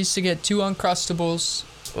I used to get 2 Uncrustables.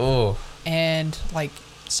 Oh. And like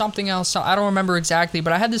something else. I don't remember exactly,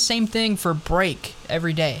 but I had the same thing for break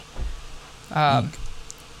every day.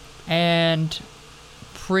 And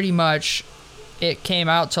pretty much it came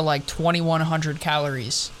out to like 2,100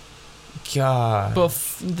 calories. God.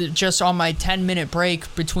 Just on my 10-minute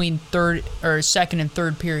break between second and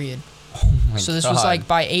third period. Oh my So this God. was like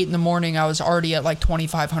by 8 in the morning, I was already at like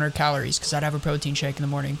 2,500 calories because I'd have a protein shake in the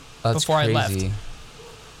morning before I left.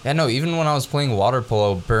 Yeah, no, even when I was playing water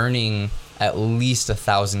polo, burning at least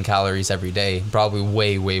 1,000 calories every day, probably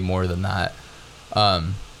way, way more than that.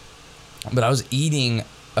 But I was eating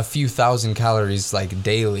a few thousand calories like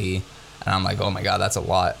daily, and I'm like, oh my God, that's a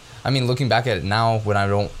lot. I mean, looking back at it now, when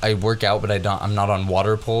I work out, but I'm not on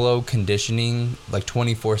water polo conditioning like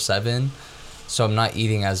 24/7. So I'm not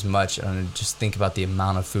eating as much, and just think about the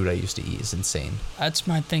amount of food I used to eat is insane. That's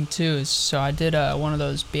my thing too. So I did one of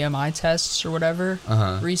those BMI tests or whatever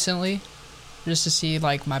recently, just to see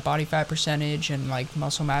like my body fat percentage and like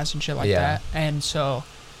muscle mass and shit like that. And so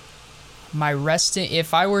my resting,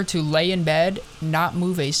 if I were to lay in bed, not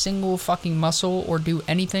move a single fucking muscle or do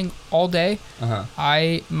anything all day,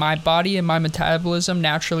 my body and my metabolism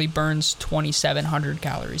naturally burns 2,700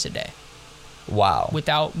 calories a day. Wow.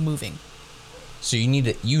 Without moving. So you need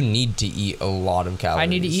to eat a lot of calories. I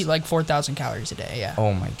need to eat like 4,000 calories a day, yeah.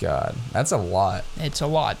 Oh my God. That's a lot. It's a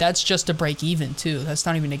lot. That's just to break even, too. That's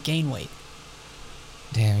not even to gain weight.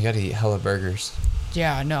 Damn, you gotta eat hella burgers.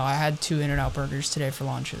 Yeah, no, I had 2 In-N-Out burgers today for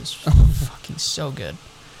lunch. It was fucking so good.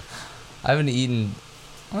 I don't think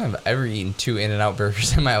I've ever eaten 2 In-N-Out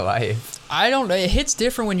burgers in my life. I don't know. It hits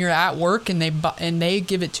different when you're at work and they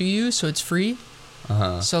give it to you, so it's free.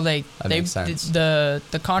 So makes sense.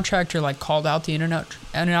 The contractor like called out the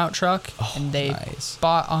In-N-Out truck, and they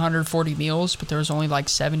bought 140 meals, but there was only like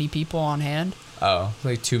 70 people on hand. Oh,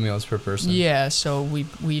 like 2 meals per person. Yeah, so we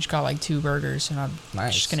each got like 2 burgers, and I'm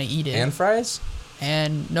just gonna eat it. And fries?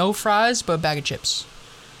 And no fries, but a bag of chips.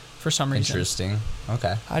 For some reason. Interesting.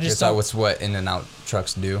 Okay. I just thought that's what In-N-Out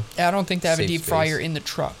trucks do. I don't think they have a deep fryer in the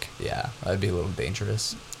truck. Yeah, that'd be a little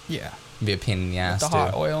dangerous. Yeah. It'd be a pain in the ass, the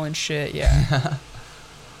hot oil and shit, yeah.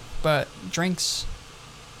 But drinks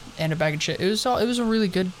and a bag of chips. It was a really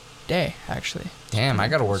good day, actually. Damn, I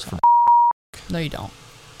gotta work for. No, you don't.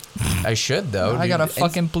 I should though. No, I gotta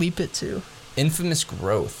fucking bleep it too. Infamous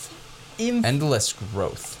growth. Endless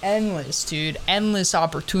growth. Endless, dude. Endless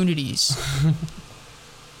opportunities.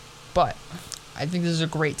 But I think this is a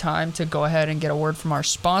great time to go ahead and get a word from our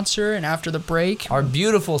sponsor, and after the break, our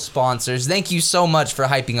beautiful sponsors. Thank you so much for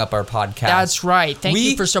hyping up our podcast. That's right. Thank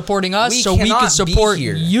you for supporting us so we can support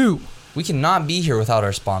you. We cannot be here without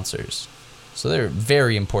our sponsors. So they're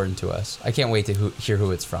very important to us. I can't wait to hear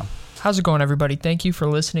who it's from. How's it going, everybody? Thank you for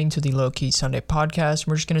listening to the Low Key Sunday podcast.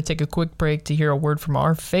 We're just going to take a quick break to hear a word from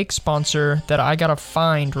our fake sponsor that I got to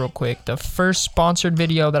find real quick. The first sponsored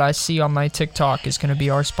video that I see on my TikTok is going to be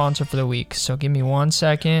our sponsor for the week. So give me 1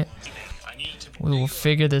 second. We will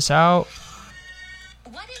figure this out.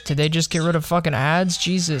 Did they just get rid of fucking ads?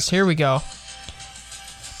 Jesus, here we go.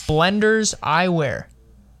 Blenders Eyewear.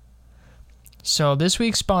 So this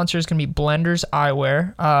week's sponsor is going to be Blenders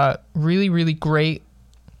Eyewear. Really, really great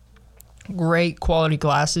quality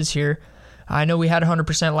glasses here. I know we had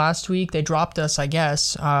 100% last week. They dropped us, I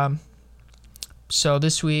guess. So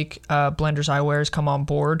this week, Blenders Eyewear has come on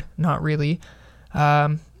board. Not really.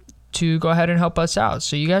 To go ahead and help us out.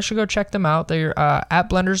 So you guys should go check them out. They're at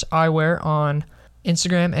Blenders Eyewear on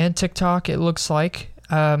Instagram and TikTok, it looks like.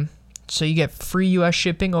 So you get free US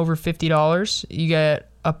shipping over $50. You get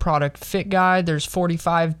a product fit guide. There's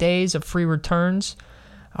 45 days of free returns.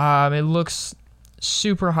 It looks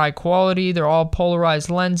super high quality. They're all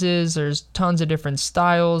polarized lenses. There's tons of different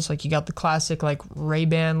styles. Like you got the classic like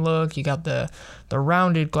Ray-Ban look. You got the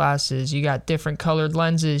rounded glasses. You got different colored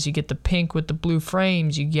lenses. You get the pink with the blue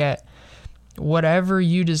frames. You get whatever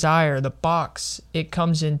you desire. The box it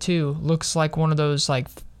comes in too looks like one of those like,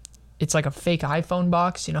 it's like a fake iPhone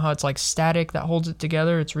box. You know how it's like static that holds it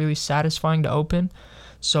together? It's really satisfying to open.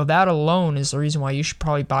 So that alone is the reason why you should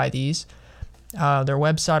probably buy these. Their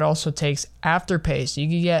website also takes Afterpay, so you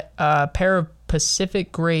can get a pair of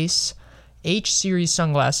Pacific Grace H series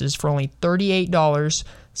sunglasses for only $38,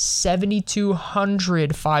 7,200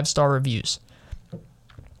 5-star reviews.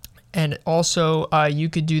 And also, you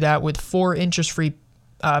could do that with 4 interest-free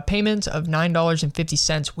payments of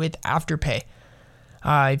 $9.50 with Afterpay.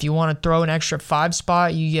 If you want to throw an extra 5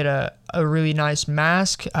 spot, you get a really nice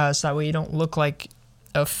mask, so that way you don't look like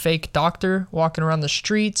a fake doctor walking around the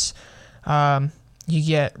streets. You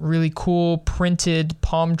get really cool printed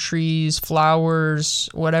palm trees, flowers,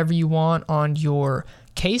 whatever you want on your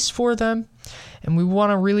case for them. And we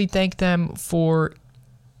want to really thank them for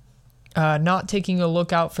not taking a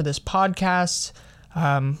look out for this podcast.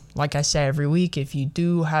 Like I say every week, if you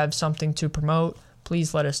do have something to promote,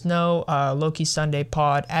 please let us know.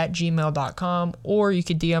 LokiSundayPod@gmail.com, or you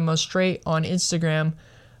could DM us straight on Instagram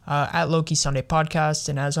at Loki Sunday Podcast.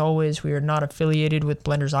 And as always, we are not affiliated with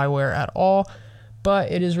Blenders Eyewear at all,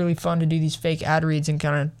 but it is really fun to do these fake ad reads and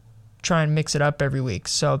kind of try and mix it up every week.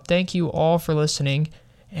 So thank you all for listening,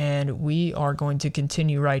 and we are going to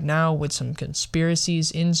continue right now with some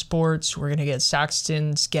conspiracies in sports. We're going to get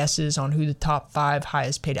Saxton's guesses on who the top 5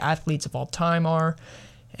 highest paid athletes of all time are,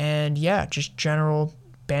 and yeah, just general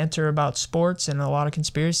banter about sports and a lot of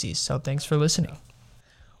conspiracies. So thanks for listening.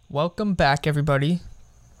 Welcome back, everybody.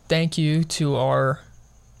 Thank you to our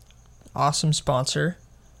awesome sponsor.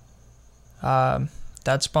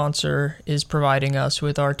 That sponsor is providing us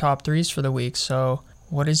with our top 3s for the week. So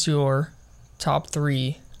what is your top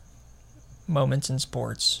 3 moments in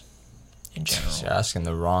sports in general? You're asking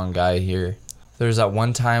the wrong guy here. There was that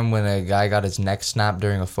one time when a guy got his neck snapped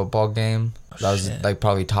during a football game. That was like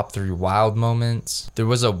probably top 3 wild moments. There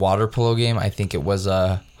was a water polo game. I think it was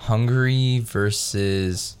Hungary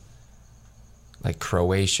versus like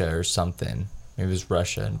Croatia or something. Maybe it was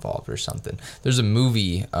Russia involved or something. There's a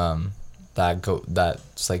movie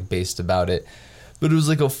that's like based about it, but it was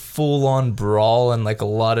like a full-on brawl and like a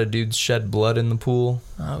lot of dudes shed blood in the pool.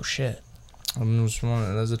 Oh shit. That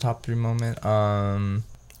was a top 3 moment.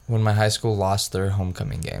 When my high school lost their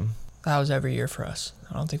homecoming game. That was every year for us.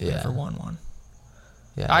 I don't think we ever won one.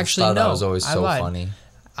 Yeah, actually, no. That was always so funny.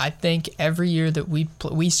 I think every year that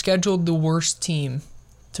we scheduled the worst team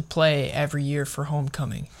to play every year for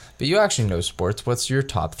homecoming. But you actually know sports. What's your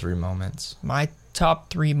top 3 moments? My top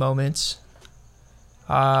 3 moments.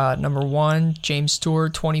 Number 1, James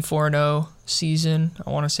Stewart, 24-0 season. I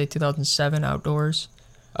want to say 2007 outdoors.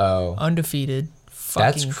 Oh. Undefeated. Fucking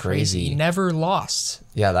that's crazy. Never lost.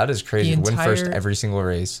 Yeah, that is crazy. Win first every single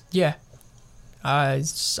race. Yeah.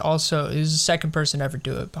 It's also, he was the second person to ever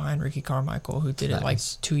do it behind Ricky Carmichael, who did it like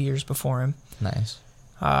 2 years before him. Nice.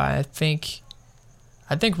 I think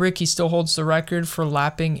Ricky still holds the record for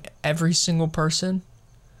lapping every single person.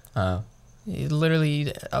 Oh.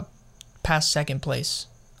 Literally past second place.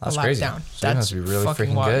 That's crazy. Down. So that must be really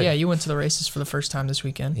freaking wild. good. Yeah, you went to the races for the first time this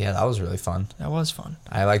weekend. Yeah, that was really fun. That was fun.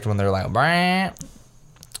 I liked when they were like, Brah.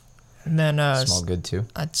 And then smelled good too.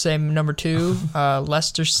 I'd say number 2,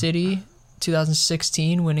 Leicester City,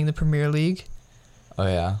 2016, winning the Premier League. Oh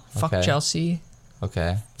yeah. Fuck Chelsea.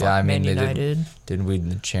 Okay. Fuck I mean Man they didn't win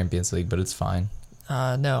the Champions League, but it's fine.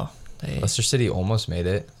 No. Leicester City almost made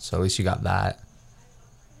it, so at least you got that.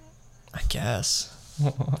 I guess.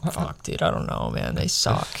 Fuck, dude. I don't know, man. They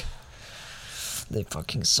suck. They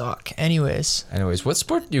fucking suck. Anyways, what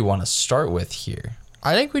sport do you want to start with here?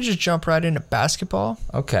 I think we just jump right into basketball.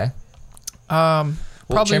 Okay.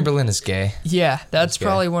 Probably, Chamberlain is gay. Yeah, that's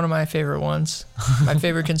probably one of my favorite ones. My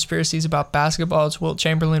favorite conspiracies about basketball is Wilt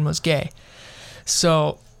Chamberlain was gay.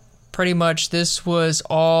 So, pretty much this was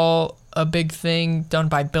all a big thing done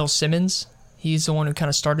by Bill Simmons. He's the one who kind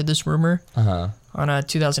of started this rumor on a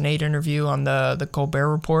 2008 interview on the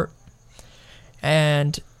Colbert Report.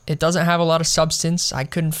 And it doesn't have a lot of substance. I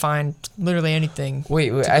couldn't find literally anything.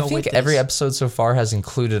 Wait, I think every episode so far has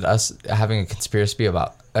included us having a conspiracy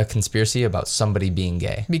about somebody being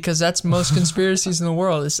gay. Because that's most conspiracies in the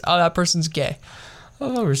world is, oh, that person's gay.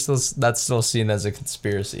 Oh, that's still seen as a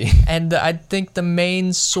conspiracy. And I think the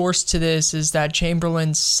main source to this is that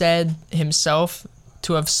Chamberlain said himself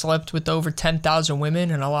to have slept with over 10,000 women,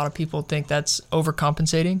 and a lot of people think that's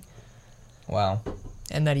overcompensating. Wow.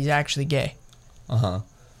 And that he's actually gay.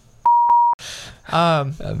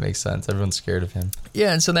 That makes sense. Everyone's scared of him.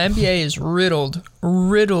 Yeah, and so the NBA is riddled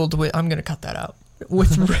with, I'm gonna cut that out, with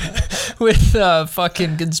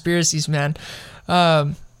fucking conspiracies, man.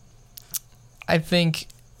 I think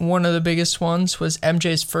one of the biggest ones was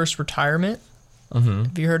MJ's first retirement.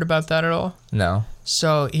 Have you heard about that at all? No.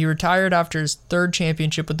 So he retired after his third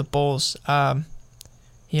championship with the Bulls.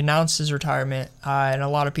 He announced his retirement, and a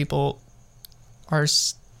lot of people are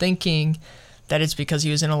thinking that it's because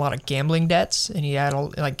he was in a lot of gambling debts, and he had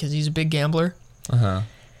because he's a big gambler.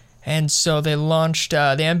 And so they launched the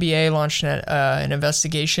NBA launched an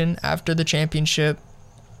investigation after the championship.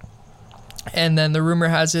 And then the rumor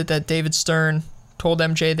has it that David Stern told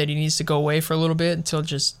MJ that he needs to go away for a little bit until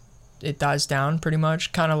just it dies down, pretty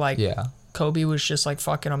much. Kind of like Kobe was just like,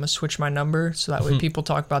 fuck it, I'm going to switch my number so that way people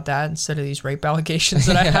talk about that instead of these rape allegations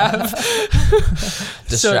that I have.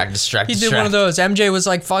 Distract. He did one of those. MJ was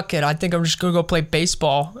like, fuck it, I think I'm just going to go play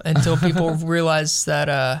baseball until people realize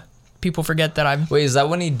that people forget that I'm... Wait, is that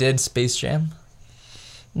when he did Space Jam?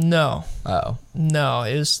 No. Oh. No,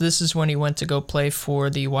 this is when he went to go play for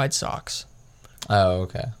the White Sox. Oh,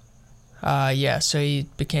 okay. Yeah, so he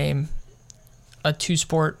became a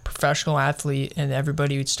two-sport professional athlete, and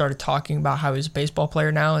everybody started talking about how he's a baseball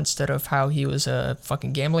player now instead of how he was a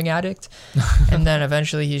fucking gambling addict. And then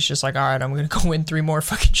eventually he's just like, all right, I'm going to go win 3 more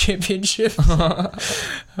fucking championships.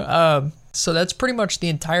 So that's pretty much the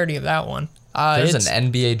entirety of that one. There's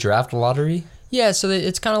an NBA draft lottery? Yeah, so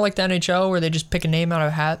it's kind of like the NHL where they just pick a name out of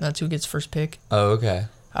a hat, and that's who gets first pick. Oh, okay.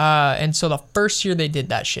 And so the first year they did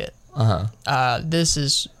that shit. This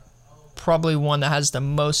is probably one that has the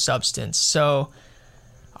most substance. So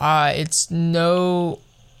it's no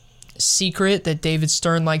secret that David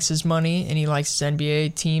Stern likes his money, and he likes his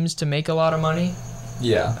NBA teams to make a lot of money.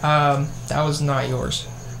 Yeah. That was not yours.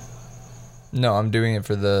 No, I'm doing it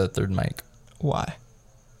for the third mic. Why?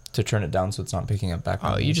 To turn it down so it's not picking up back.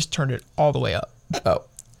 Oh, you just turned it all the way up.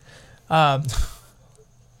 Oh.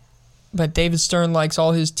 But David Stern likes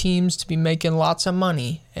all his teams to be making lots of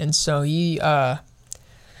money. And so he, the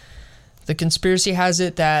conspiracy has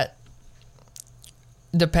it that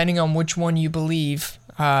depending on which one you believe,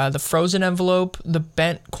 the frozen envelope, the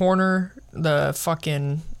bent corner, the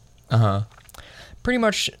fucking, pretty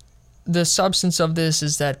much the substance of this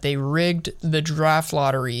is that they rigged the draft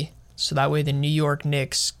lottery so that way the New York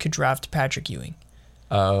Knicks could draft Patrick Ewing.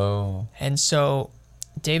 Oh. And so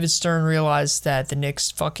David Stern realized that the Knicks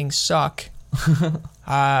fucking suck,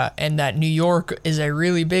 and that New York is a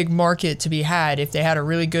really big market to be had. If they had a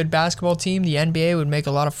really good basketball team, the NBA would make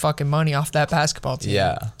a lot of fucking money off that basketball team.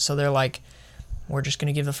 Yeah. So they're like, we're just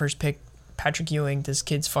going to give the first pick Patrick Ewing. This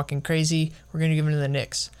kid's fucking crazy. We're going to give him to the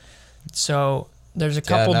Knicks. So there's a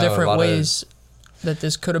couple different ways that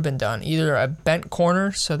this could have been done. Either a bent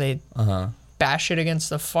corner, so they bash it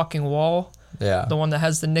against the fucking wall. Yeah. The one that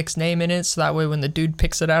has the Knicks name in it, so that way when the dude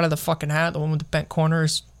picks it out of the fucking hat, the one with the bent corner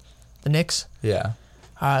is the Knicks. Yeah.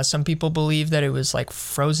 Some people believe that it was like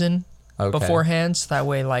frozen beforehand, so that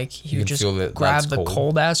way like he would just grab the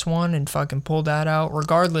cold ass one and fucking pull that out.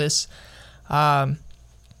 Regardless, I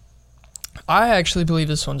actually believe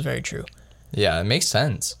this one's very true. Yeah, it makes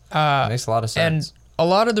sense. It makes a lot of sense. And a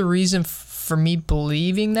lot of the reason for me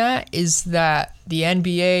believing that is that the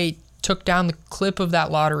NBA took down the clip of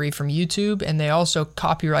that lottery from YouTube, and they also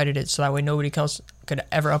copyrighted it so that way nobody else could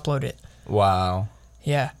ever upload it. Wow.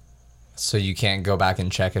 Yeah. So you can't go back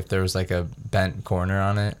and check if there was like a bent corner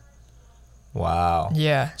on it? Wow.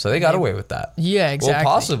 Yeah. So they got away with that. Yeah, exactly.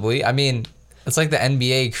 Well, possibly. I mean, it's like the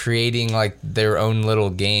NBA creating like their own little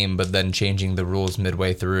game, but then changing the rules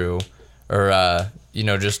midway through, or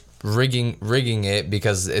just rigging it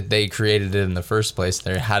because they created it in the first place.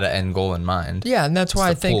 They had an end goal in mind. Yeah, and that's why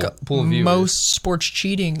I think most sports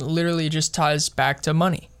cheating literally just ties back to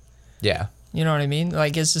money. Yeah. You know what I mean?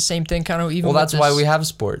 Like, it's the same thing kind of even Well, that's why we have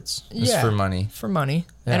sports. It's for money. For money.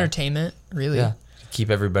 Yeah. Entertainment, really. Yeah. Keep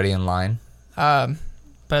everybody in line. But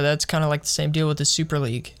that's kind of like the same deal with the Super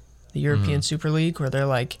League, the European Super League, where they're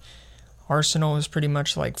like, Arsenal was pretty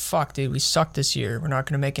much like, fuck, dude, we suck this year. We're not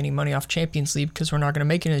going to make any money off Champions League because we're not going to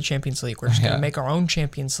make it in the Champions League. We're just going to make our own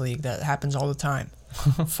Champions League. That happens all the time.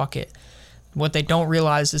 Fuck it. What they don't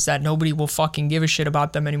realize is that nobody will fucking give a shit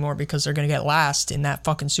about them anymore because they're going to get last in that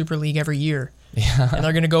fucking Super League every year. Yeah. And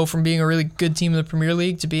they're going to go from being a really good team in the Premier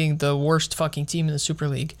League to being the worst fucking team in the Super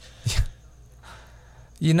League.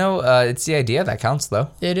 You know, it's the idea that counts, though.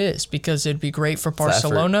 It is, because it'd be great for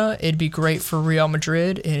Barcelona, it'd be great for Real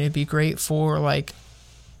Madrid, and it'd be great for, like,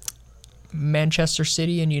 Manchester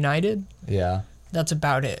City and United. Yeah. That's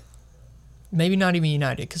about it. Maybe not even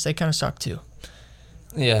United, because they kind of suck, too.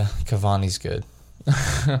 Yeah, Cavani's good.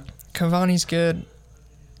 Cavani's good.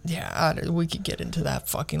 Yeah, we could get into that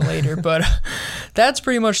fucking later, but that's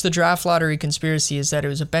pretty much the draft lottery conspiracy, is that it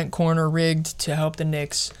was a bent corner rigged to help the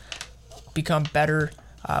Knicks become better,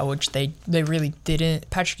 which they really didn't.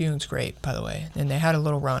 Patrick Ewing's great, by the way, and they had a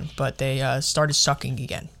little run, but they started sucking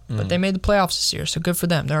again. But they made the playoffs this year, so good for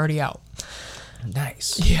them. They're already out.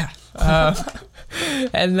 Nice. Yeah.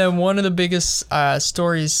 And then one of the biggest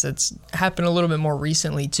stories that's happened a little bit more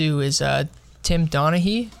recently, too, is Tim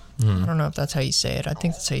Donaghy. I don't know if that's how you say it. I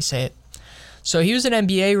think that's how you say it. So he was an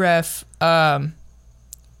NBA ref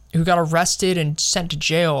who got arrested and sent to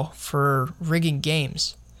jail for rigging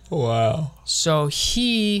games. Wow. So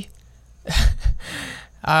he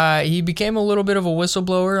became a little bit of a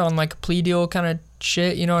whistleblower on like a plea deal kind of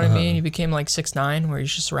shit, you know what I mean? He became like 6ix9ine, where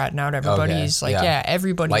he's just ratting out everybody. Okay. He's like, yeah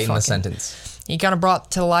everybody lighten fucking. the sentence. He kind of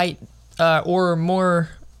brought to light, or more,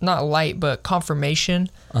 not light, but confirmation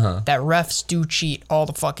that refs do cheat all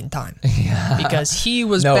the fucking time. Yeah. Because he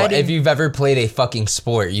was No, betting. if you've ever played a fucking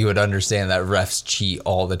sport, you would understand that refs cheat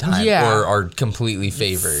all the time, Yeah. or are completely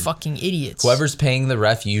favored. Fucking idiots. Whoever's paying the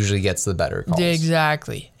ref usually gets the better calls. Yeah,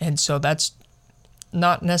 exactly. And so that's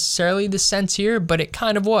not necessarily the sense here, but it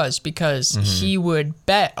kind of was, because he would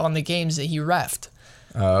bet on the games that he reffed.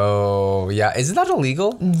 Oh, yeah. Isn't that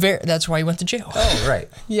illegal? That's why he went to jail. Oh, right.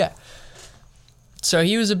 Yeah. So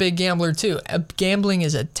he was a big gambler too. Gambling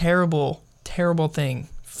is a terrible, terrible thing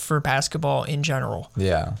for basketball in general.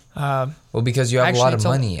 Yeah. Well, because you have actually, a lot of it's a-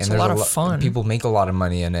 money, it's and a there's lot of fun. People make a lot of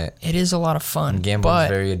money in it. It is a lot of fun. And gambling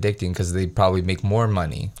but is very addicting because they probably make more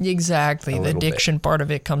money. exactly, the addiction part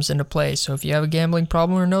of it comes into play. So if you have a gambling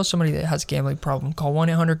problem or know somebody that has a gambling problem, call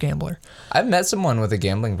 1-800-GAMBLER. I've met someone with a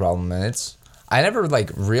gambling problem, and I never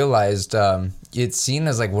like realized it's seen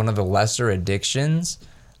as like one of the lesser addictions,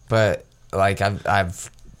 but like I've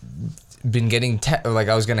been getting like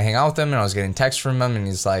I was gonna hang out with him and I was getting texts from him, and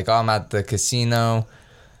he's like, oh, I'm at the casino.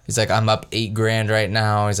 He's like, I'm up $8,000 right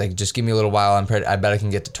now. He's like, just give me a little while. I bet I can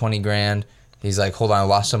get to $20,000. He's like, hold on, I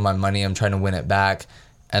lost some of my money. I'm trying to win it back.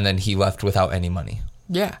 And then he left without any money.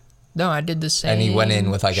 Yeah. No, I did the same. And he went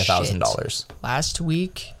in with like shit. $1,000. Last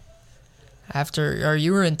week, or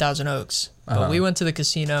you were in Thousand Oaks, but we went to the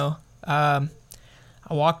casino. I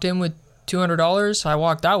walked in with $200. I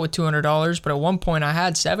walked out with $200, but at one point I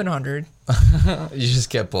had $700. You just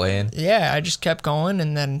kept playing. Yeah, I just kept going,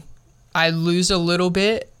 and then I lose a little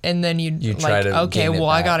bit, and then you try like, to okay, gain it well,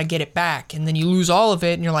 I back. gotta get it back, and then you lose all of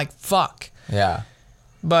it, and you're like, fuck. Yeah.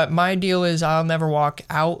 But my deal is I'll never walk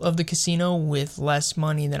out of the casino with less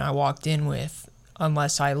money than I walked in with,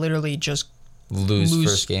 unless I literally just Lose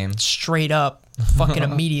first game. straight up, fucking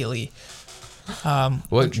immediately.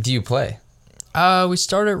 What do you play? We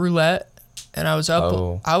started roulette, and I was up.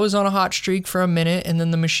 Oh. I was on a hot streak for a minute, and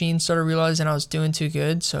then the machine started realizing I was doing too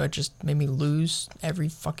good, so it just made me lose every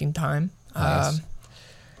fucking time. Nice. So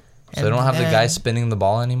they don't have the guy spinning the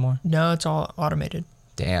ball anymore? No, it's all automated.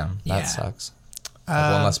 Damn, that Yeah. sucks.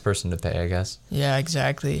 Like one less person to pay, I guess. Yeah,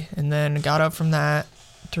 exactly. And then got up from that,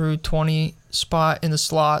 threw 20 spot in the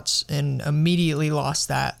slots, and immediately lost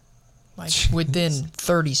that. Like within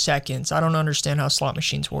 30 seconds. I don't understand how slot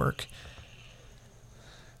machines work.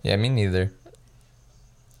 Yeah, me neither.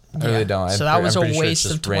 I really don't. So that was I'm a pretty sure waste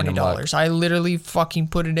it's of just random luck. $20. I literally fucking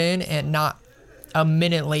put it in, and not a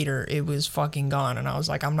minute later, it was fucking gone. And I was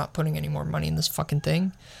like, I'm not putting any more money in this fucking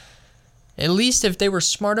thing. At least if they were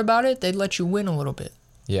smart about it, they'd let you win a little bit.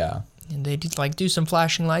 Yeah. And they'd like do some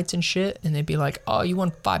flashing lights and shit, and they'd be like, "Oh, you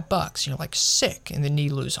won $5." And you're like, "Sick," and then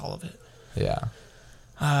you lose all of it. Yeah.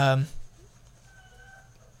 What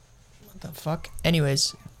the fuck?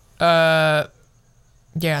 Anyways, yeah,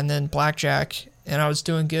 and then blackjack, and I was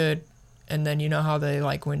doing good, and then you know how they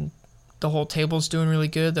like when the whole table's doing really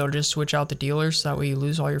good, they'll just switch out the dealers so that way you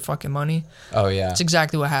lose all your fucking money. Oh yeah. That's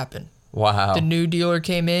exactly what happened. Wow. The new dealer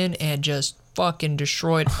came in and just fucking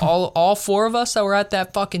destroyed all four of us that were at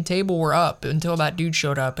that fucking table were up until that dude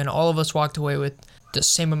showed up, and all of us walked away with the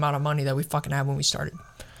same amount of money that we fucking had when we started.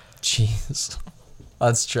 Jeez.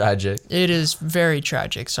 That's tragic. It is very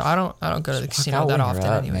tragic. So I don't go to the casino that often,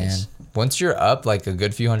 anyways. Man. Once you're up like a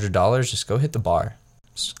good few $100s, just go hit the bar.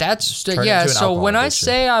 That's Turn it yeah. into an So alcohol when I addiction.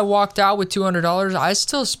 say I walked out with $200, I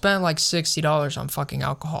still spent like $60 on fucking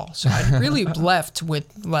alcohol. So I really left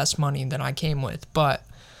with less money than I came with, but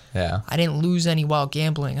Yeah. I didn't lose any while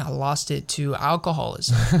gambling. I lost it to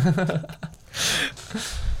alcoholism.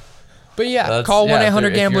 But yeah, That's- call yeah,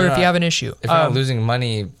 1-800-GAMBLER if not- you have an issue. If you're not losing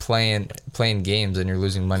money playing games, and you're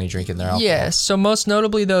losing money drinking their alcohol. Yeah, so most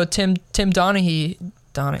notably though, Tim Donaghy,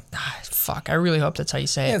 fuck, I really hope that's how you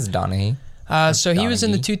say Yeah, it. it's Donaghy. So he was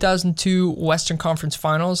in the Donaghy. 2002 Western Conference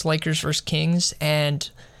Finals, Lakers versus Kings, and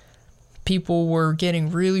people were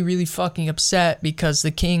getting really, really fucking upset because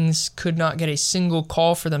the Kings could not get a single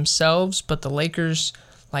call for themselves, but the Lakers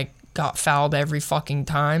like got fouled every fucking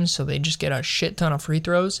time, so they just get a shit ton of free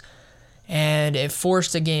throws, and it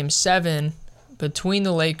forced a game 7 between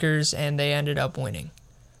the Lakers, and they ended up winning.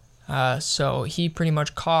 So he pretty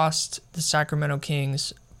much cost the Sacramento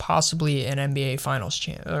Kings possibly an NBA Finals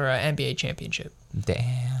or an NBA championship.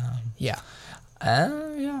 Damn. Yeah.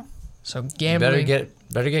 Yeah. So gambling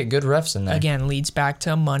Better get good refs in there. again leads back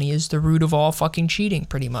to money is the root of all fucking cheating,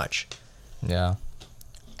 pretty much. Yeah.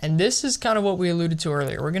 And this is kind of what we alluded to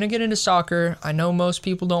earlier. We're gonna get into soccer. I know most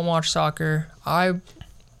people don't watch soccer. I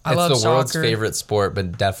It's love the soccer. world's favorite sport,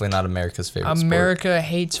 but definitely not America's favorite sport. America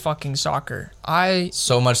hates fucking soccer.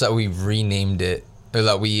 So much that we renamed it, or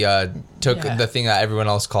that we took Yeah. the thing that everyone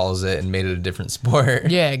else calls it and made it a different sport.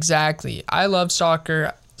 Yeah, exactly. I love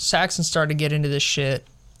soccer. Saxon started to get into this shit.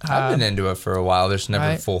 I've been into it for a while. There's never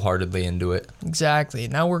right. full-heartedly into it. Exactly.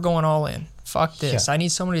 Now we're going all in. Fuck this. Yeah. I need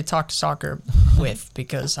somebody to talk to soccer with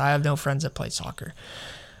because I have no friends that play soccer.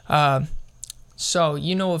 So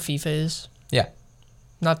you know what FIFA is? Yeah.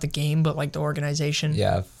 Not the game, but like the organization.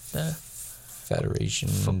 Yeah. The Federation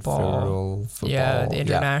Football. Federal Football. Yeah, the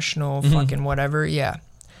international Mm-hmm. fucking whatever. Yeah.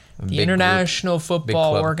 The Big International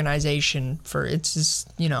Football club. Organization it's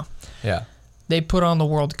just, group. Yeah. they put on the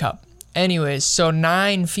World Cup. Anyways, so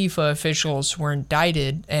 9 FIFA officials were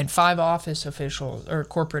indicted and 5 office officials or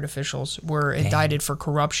corporate officials were indicted for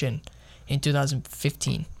corruption in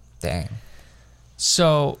 2015. Dang.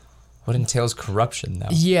 So, What entails corruption now?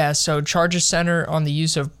 yeah, so charges center on the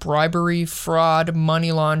use of bribery, fraud,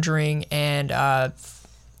 money laundering, and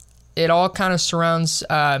it all kind of surrounds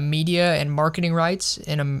media and marketing rights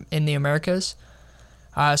in the Americas.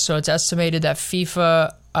 So it's estimated that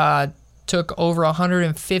FIFA took over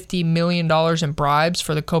 $150 million in bribes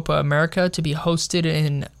for the Copa America to be hosted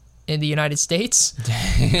in the United States.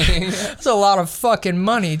 That's a lot of fucking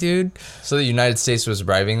money, dude. So the United States was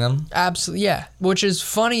bribing them? Absolutely, yeah. Which is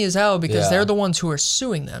funny as hell because Yeah. they're the ones who are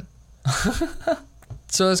suing them.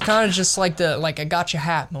 So it's kind of just like the I got your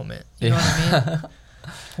hat moment. You know what I mean?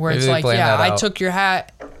 Where Maybe it's they like, planned yeah, that I out. took your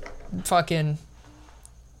hat. Fucking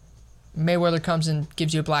Mayweather comes and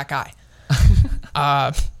gives you a black eye.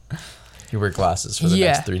 You wear glasses for the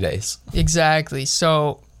Yeah. next 3 days. Exactly.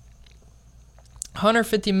 So,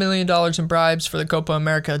 $150 million in bribes for the Copa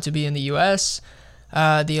America to be in the U.S.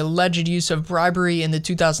 The alleged use of bribery in the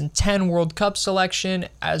 2010 World Cup selection,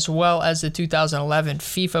 as well as the 2011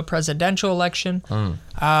 FIFA presidential election.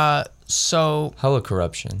 So, Hella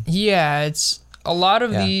corruption. yeah, it's a lot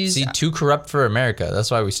of Yeah. these. See, too corrupt for America.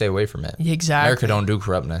 That's why we stay away from it. Exactly. America don't do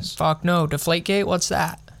corruptness. Fuck no. Deflategate? What's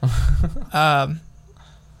that?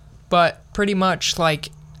 But pretty much,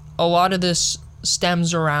 a lot of this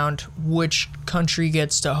stems around which country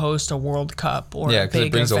gets to host a World Cup or Yeah, a because big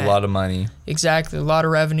it brings event. a lot of money. Exactly. A lot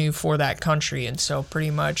of revenue for that country. And so pretty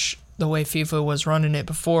much the way FIFA was running it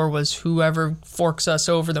before was whoever forks us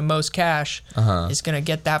over the most cash is going to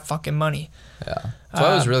get that fucking money. Yeah. So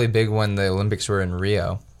that was really big when the Olympics were in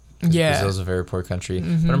Rio. Yeah. Because it was a very poor country.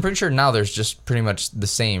 But I'm pretty sure now there's just pretty much the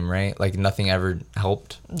same, right? Like nothing ever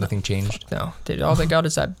helped. Nothing changed. No, all they got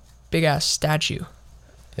is that big ass statue.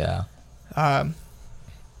 Yeah.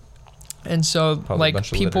 And so, Probably a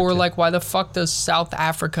bunch of people were litter, too. like, why the fuck does South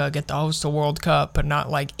Africa get to host a World Cup, but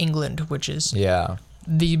not, England, which is Yeah.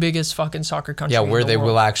 the biggest fucking soccer country Yeah, in where the they world.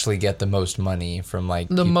 will actually get the most money from, The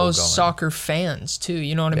people most going. soccer fans, too,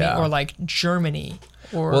 you know what I Yeah. mean? Or, Germany.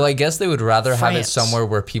 Or Well, I guess they would rather have it France. somewhere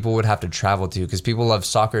where people would have to travel to, because people love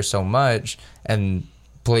soccer so much, and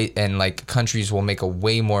countries will make a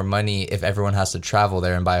way more money if everyone has to travel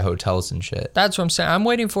there and buy hotels and shit. That's what I'm saying. I'm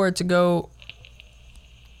waiting for it to go.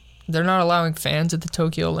 They're not allowing fans at the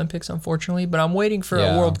Tokyo Olympics, unfortunately, but I'm waiting for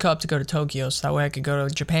Yeah. a World Cup to go to Tokyo so that way I could go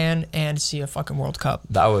to Japan and see a fucking World Cup.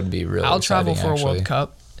 That would be really I'll travel exciting, for actually. a World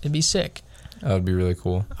Cup. It'd be sick. That would be really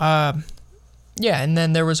cool. Yeah, and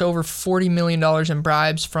then there was over $40 million in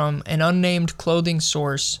bribes from an unnamed clothing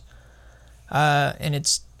source and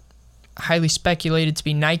it's highly speculated to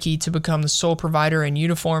be Nike to become the sole provider in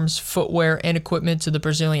uniforms, footwear, and equipment to the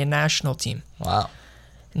Brazilian national team. Wow.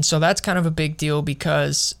 And so that's kind of a big deal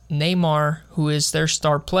because Neymar, who is their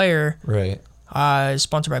star player, Right. is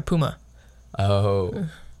sponsored by Puma. Oh.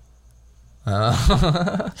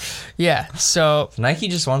 Yeah, so Nike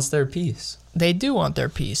just wants their piece. they do want their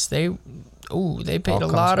piece. They paid All a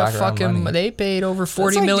comes lot of back around fucking. money. They paid over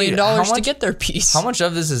 $40 like, million dude, how dollars to much- get their piece. How much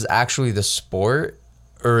of this is actually the sport,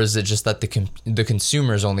 or is it just that the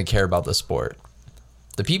consumers only care about the sport?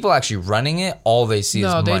 The people actually running it, all they see is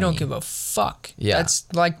No, money. they don't give a fuck. Yeah. That's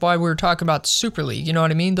like why we were talking about Super League. You know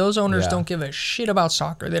what I mean? Those owners Yeah. don't give a shit about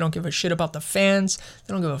soccer. They don't give a shit about the fans.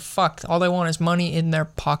 They don't give a fuck. All they want is money in their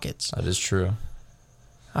pockets. That is true.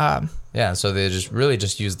 Yeah, so they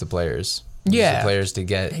just use the players. Use Yeah. the players to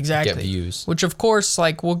get views. Which, of course,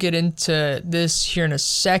 like we'll get into this here in a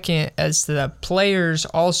second, as the players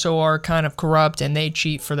also are kind of corrupt and they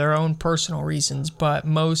cheat for their own personal reasons. But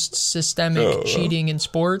most systemic cheating in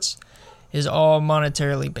sports is all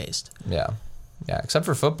monetarily based. Yeah, except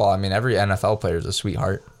for football. I mean, every NFL player is a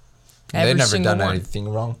sweetheart. Every They've never single done one. anything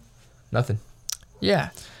wrong. Nothing. Yeah.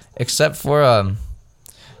 Except for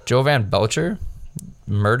Joe Van Belcher,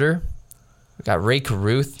 murder. We got Ray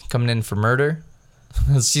Caruth coming in for murder.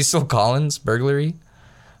 Cecil Collins, burglary.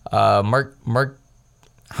 Mark,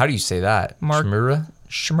 how do you say that? Mark- Shmura?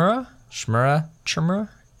 Shmura? Shmura?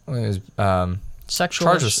 It was, Sexual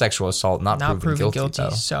charged with sexual assault, not proven guilty. Though.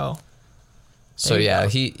 So So there you yeah, go.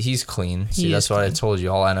 he's clean. He See, is that's what I clean. told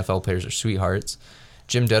you. All NFL players are sweethearts.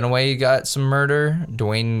 Jim Dunaway got some murder.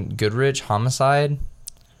 Dwayne Goodrich, homicide.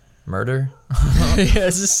 Murder. yeah,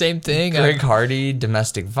 it's the same thing. Greg Hardy,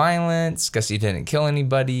 domestic violence. Guess he didn't kill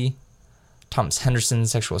anybody. Thomas Henderson,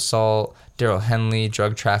 sexual assault. Daryl Henley,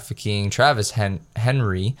 drug trafficking. Travis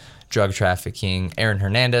Henry, drug trafficking. Aaron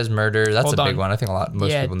Hernandez, murder. That's Hold a big on. one. I think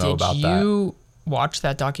most people know about that. Did you watch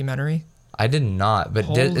that documentary? I did not, but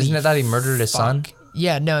Holy isn't it that he murdered his son? fuck.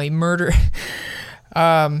 Yeah, no, he murdered.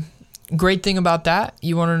 Great thing about that,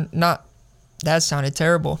 you want to not. That sounded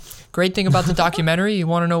terrible. Great thing about the documentary, you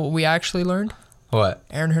want to know what we actually learned? What?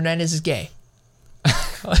 Aaron Hernandez is gay.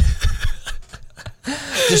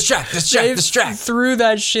 Distract. They threw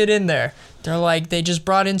that shit in there. They're like, they just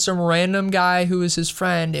brought in some random guy who was his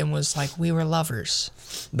friend and was like, we were lovers.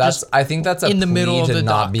 I think that's a in the plea middle of to the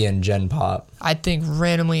not doc. be in Gen Pop. I think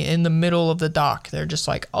randomly in the middle of the doc, they're just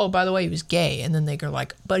like, oh, by the way, he was gay. And then they go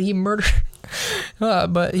like, but he murdered.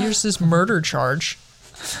 But here's this murder charge.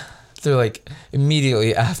 They're like,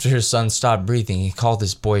 immediately after his son stopped breathing, he called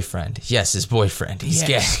his boyfriend. Yes, his boyfriend. He's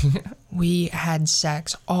Yes. gay. We had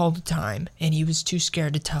sex all the time, and he was too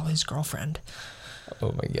scared to tell his girlfriend.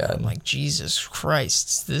 Oh my God. I'm like, Jesus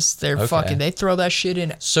Christ. They're Okay. fucking, they throw that shit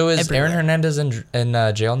in. So is everywhere. Aaron Hernandez in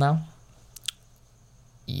jail now?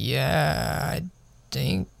 Yeah, I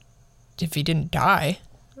think if he didn't die,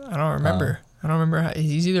 I don't remember. I don't remember.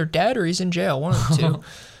 He's either dead or he's in jail. One of the two.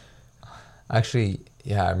 Actually,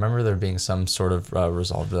 yeah, I remember there being some sort of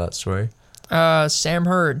resolve to that story. Sam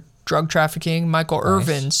Hurd, drug trafficking. Michael Nice.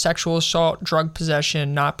 Irvin, sexual assault, drug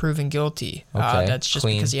possession, not proven guilty. Okay, That's just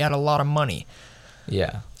clean. because he had a lot of money.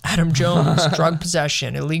 Yeah. Adam Jones, drug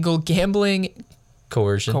possession, illegal gambling,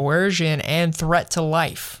 Coercion. and threat to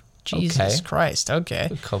life. Jesus Okay. Christ. Okay.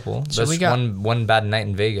 A couple. So That's we got- one bad night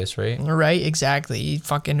in Vegas, right? Right, exactly. He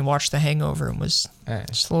fucking watched The Hangover and was Eh.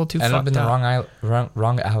 just a little too Ended up in fucked the up.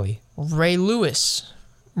 wrong alley. Ray Lewis,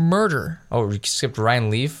 murder. Oh, we skipped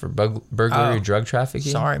Ryan Leaf for burglary, Oh, drug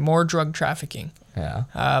trafficking. Sorry, more drug trafficking. Yeah.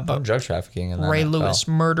 But No drug trafficking in the Ray NFL. Lewis,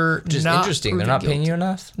 murder. Just not interesting. They're proven not paying guilty. you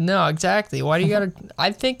enough. No, exactly. Why do you gotta?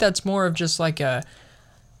 I think that's more of just like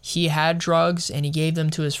he had drugs and he gave them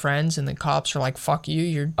to his friends, and the cops are like, "Fuck you,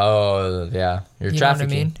 you're." Oh yeah, you're You trafficking.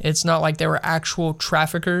 know what I mean? It's not like they were actual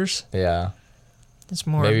traffickers. Yeah. It's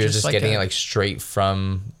more. Maybe of you're just just getting it like straight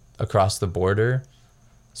from across the border,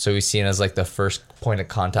 so he's seen as like the first point of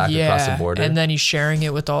contact across the border. and then he's sharing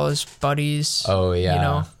it with all his buddies. Oh, yeah. You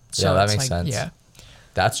know. Yeah, So that it's makes like, sense. Yeah,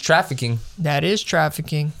 That's trafficking. that is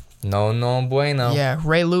trafficking. No bueno. Yeah,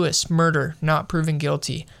 Ray Lewis, murder, not proven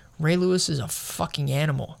guilty. Ray Lewis is a fucking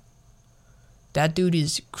animal. That dude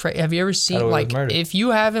is crazy. Have you ever Got seen, away with like, murder. if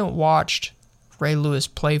you haven't watched Ray Lewis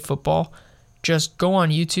play football, just go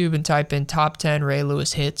on YouTube and type in top 10 Ray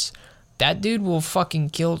Lewis hits. That dude will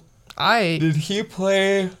fucking kill. Did he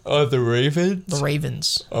play the Ravens? The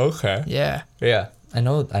Ravens. Okay. Yeah. Yeah. I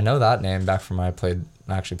know that name back from when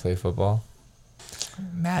I actually played football.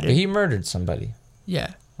 Madden. But he murdered somebody.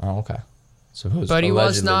 Yeah. Oh, okay. Suppose But he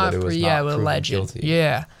was allegedly, not, but it was yeah, not proven alleged. guilty.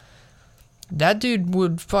 Yeah. That dude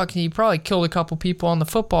would fucking, he probably killed a couple people on the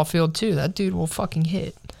football field too. That dude will fucking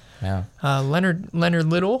hit. Yeah. Leonard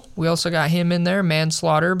Little, we also got him in there.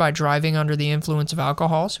 Manslaughter by driving under the influence of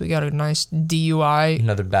alcohol. So we got a nice DUI.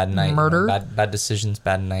 Another bad night. Murder. Bad decisions,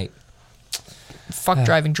 bad night. Fuck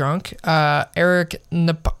driving drunk. Eric,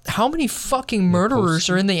 how many fucking murderers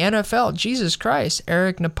are in the NFL? Jesus Christ.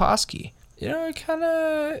 Eric Naposki. You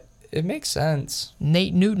know, it makes sense.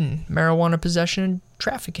 Nate Newton, marijuana possession and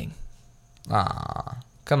trafficking. Ah,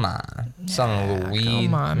 come on. Selling a little weed.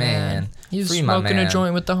 Come on, man. He's Free my smoking a man.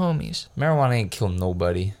 joint with the homies. Marijuana ain't killed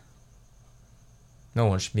nobody. No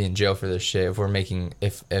one should be in jail for this shit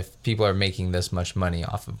if people are making this much money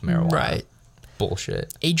off of marijuana. Right.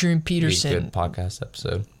 Bullshit. Adrian Be a Peterson, good podcast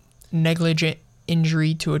episode. negligent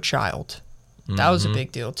injury to a child. That was a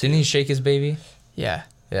big deal, too. Didn't he shake his baby? Yeah.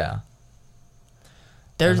 Yeah.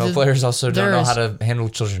 There's NFL players also don't know there's- how to handle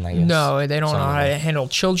children, I guess. No, they don't Some know of how to them. handle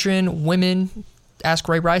children, women. Ask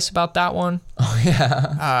Ray Rice about that one. Oh,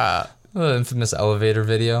 yeah. The infamous elevator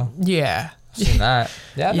video. Yeah. Seen that.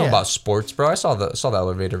 Yeah, I know Yeah. about sports, bro. I saw the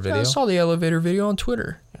elevator video. I saw the elevator video on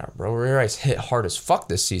Twitter. Yeah, bro, Ray Rice hit hard as fuck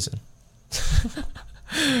this season.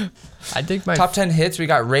 I think my Top 10 hits, we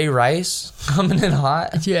got Ray Rice coming in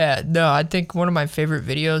hot. Yeah, no, I think one of my favorite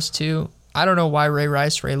videos too. I don't know why Ray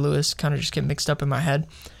Rice, Ray Lewis kind of just get mixed up in my head,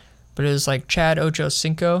 but it was like Chad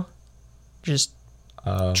Ochocinco just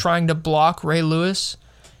trying to block Ray Lewis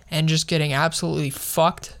and just getting absolutely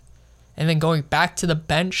fucked, and then going back to the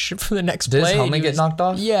bench for the next Did play. his and helmet he get was- knocked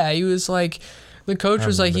off? Yeah, he was like, the coach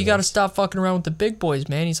was like, remember "You got to this. stop fucking around with the big boys,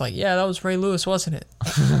 man." He's like, "Yeah, that was Ray Lewis, wasn't it?"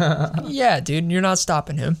 Yeah, dude, you're not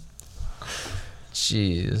stopping him.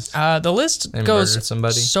 Jeez. The list They goes murdered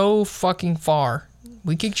somebody? so fucking far.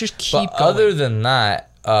 We could just keep But going. other than that,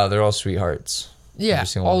 they're all sweethearts. Yeah, Every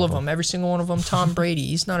single all one of of them. Every single one of them. Tom Brady,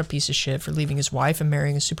 he's not a piece of shit for leaving his wife and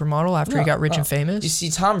marrying a supermodel after he got rich and famous. You see,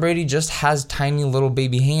 Tom Brady just has tiny little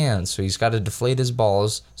baby hands, so he's got to deflate his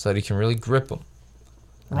balls so that he can really grip them.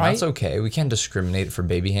 And Right? That's okay. We can't discriminate for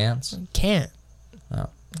baby hands. Can't. No.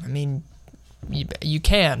 I mean, you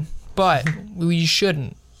can, but we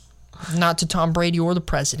shouldn't. Not to Tom Brady or the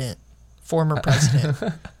president, former president.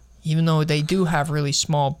 Even though they do have really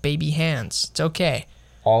small baby hands. It's okay.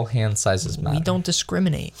 All hand sizes matter. We don't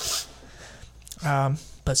discriminate.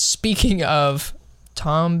 But speaking of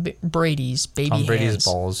Brady's baby Tom Brady's hands.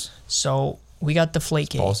 balls. So we got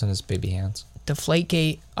Deflategate. Balls in his baby hands.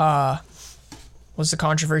 Deflategate was the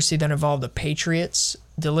controversy that involved the Patriots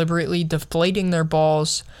deliberately deflating their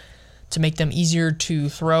balls to make them easier to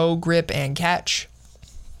throw, grip, and catch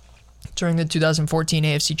during the 2014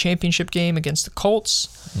 AFC Championship game against the Colts.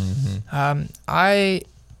 I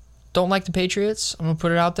don't like the Patriots. I'm going to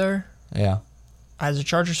put it out there. Yeah. As a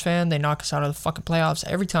Chargers fan, they knock us out of the fucking playoffs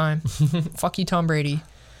every time. Fuck you, Tom Brady.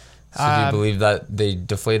 So do you believe that they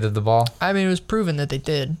deflated the ball? I mean, it was proven that they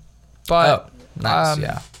did. But Nice,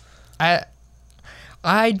 yeah.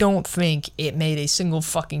 I don't think it made a single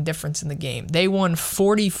fucking difference in the game. They won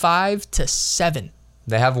 45-7.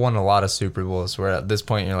 They have won a lot of Super Bowls where at this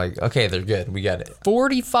point you're like, okay, they're good. We get it.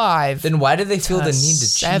 45. Then why did they feel the need to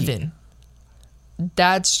 7. cheat?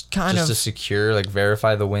 That's kind Just to of secure, like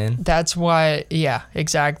verify the win? that's why. Yeah,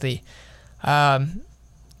 exactly. I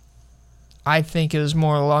think it was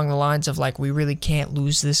more along the lines of like, we really can't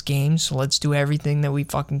lose this game, so let's do everything that we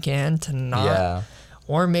fucking can to not. Yeah.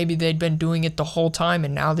 Or maybe they'd been doing it the whole time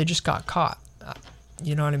and now they just got caught.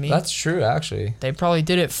 You know what I mean? That's true, actually. They probably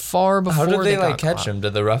did it far before. How did they got like catch caught. him?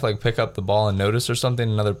 Did the ref like pick up the ball and notice or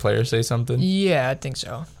something? Another player say something? Yeah, I think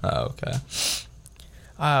so. Oh, okay.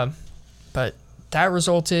 But that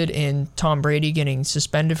resulted in Tom Brady getting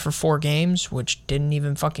suspended for 4 games, which didn't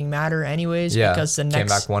even fucking matter anyways. Yeah. Because the Came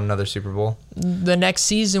next back, won another Super Bowl.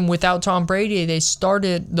 season without Tom Brady, they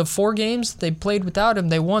started the 4 games they played without him.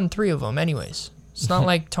 They won 3 of them anyways. It's not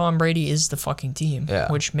like Tom Brady is the fucking team,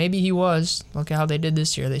 Yeah. which maybe he was. Look at how they did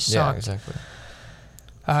this year. They Yeah, sucked. exactly.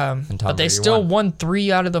 But they Brady still won. won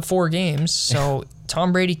 3 out of the 4 games. So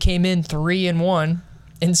Tom Brady came in 3-1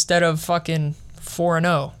 instead of fucking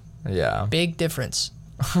 4-0. Yeah. Big difference.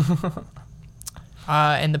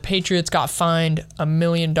 And the Patriots got fined $1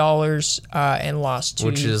 million and lost to.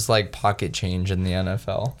 Which is like pocket change in the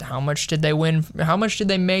NFL. How much did they win? How much did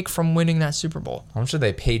they make from winning that Super Bowl? How much did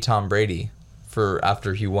they pay Tom Brady for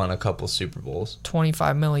after he won a couple Super Bowls?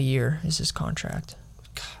 $25 million a year is his contract.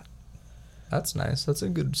 That's nice. That's a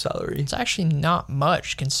good salary. It's actually not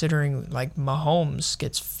much considering like Mahomes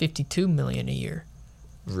gets $52 million a year.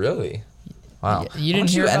 Really? Wow. You didn't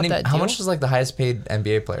hear about that How deal? much is like the highest paid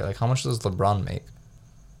NBA player? Like how much does LeBron make?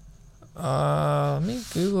 Let me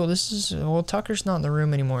Google. Tucker's not in the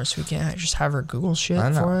room anymore, so we can't just have her Google shit I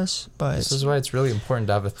know. for us. But This is why it's really important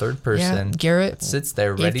to have a third person. yeah, Garrett that sits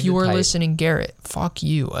there ready to If you are type. listening, Garrett, fuck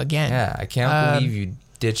you again. Yeah, I can't believe you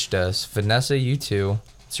ditched us. Vanessa, you too.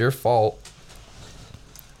 It's your fault.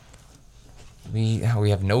 We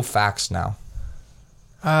have no facts now.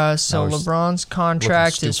 So No, we're LeBron's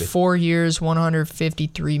contract is stupid. 4 years,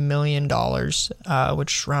 $153 million,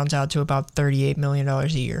 which rounds out to about $38 million a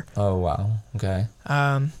year. Oh, wow. Okay.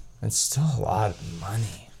 It's still a lot of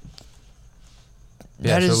money.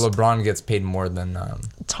 Yeah, That so is- LeBron gets paid more than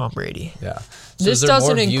Tom Brady. yeah. So This is there more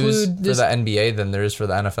doesn't views include for this- the NBA than there is for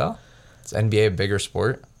the NFL? Is NBA a bigger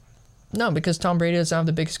sport? No, because Tom Brady doesn't have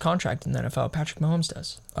the biggest contract in the NFL. Patrick Mahomes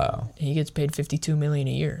does. Oh, He gets paid $52 million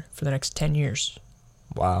a year for the next 10 years.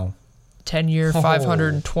 wow. 10-year, Oh.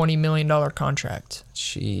 $520 million contract.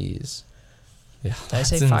 Jeez. Yeah, Did I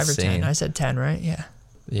say that's 5 or 10? insane. I said 10, right? Yeah.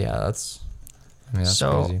 Yeah, that's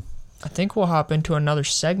So- crazy. I think we'll hop into another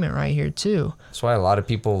segment right here, too. That's why a lot of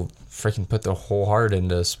people freaking put their whole heart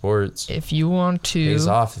into sports. It If you want to... pays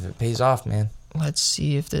off if it pays off, man. Let's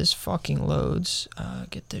see if this fucking loads.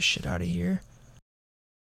 Get this shit out of here.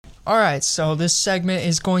 Alright, so this segment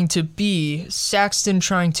is going to be Saxton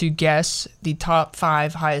trying to guess the top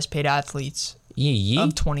 5 highest paid athletes Yee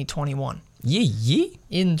of 2021. yee.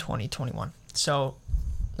 In 2021. So,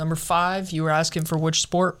 number 5, you were asking for which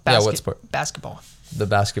sport? Yeah, what sport? Basketball. The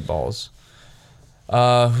basketballs.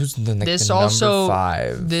 Who's the next? This number also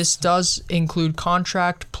 5? This does include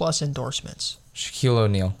contract plus endorsements. Shaquille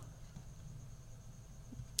O'Neal.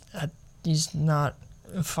 He's not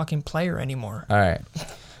a fucking player anymore. All right.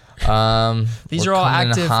 These we're are all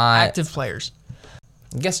coming in active players.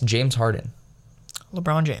 I guess James Harden.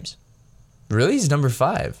 LeBron James. Really, he's number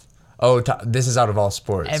 5. Oh, this is out of all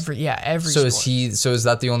sports. Every So sport. is he? So is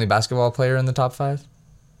that the only basketball player in the top 5?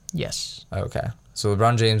 Yes. Okay. So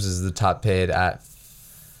LeBron James is the top paid at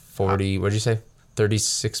 40. What did you say?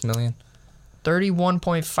 36 million.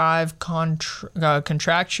 31.5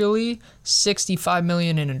 contractually, 65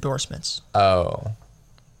 million in endorsements. Oh.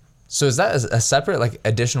 So is that a separate like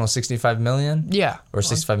additional 65 million Yeah. or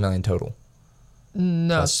 65 million total?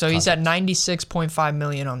 No, plus so he's at 96.5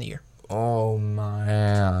 million on the year. Oh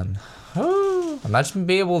man. Imagine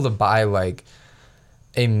being able to buy like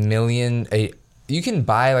you can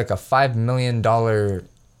buy like a $5 million.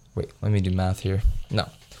 Wait, let me do math here. No.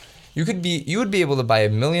 You would be able to buy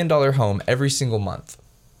 $1 million home every single month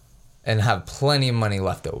and have plenty of money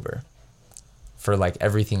left over for like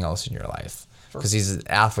everything else in your life. Because he's an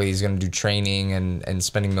athlete, he's going to do training and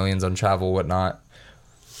spending millions on travel, whatnot.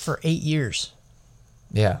 For 8 years.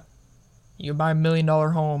 Yeah. You buy $1 million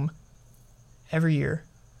home every year.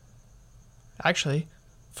 Actually,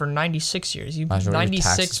 for 96 years, you Imagine what your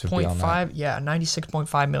taxes would be on 96.5. Yeah,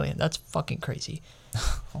 96.5 million. That's fucking crazy.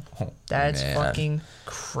 Oh, That's man. fucking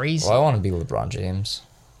crazy. Well, I want to be LeBron James.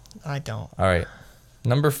 I don't. All right.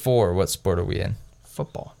 Number 4, what sport are we in?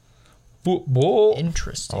 Football. Football.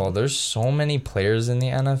 Interesting. Oh, there's so many players in the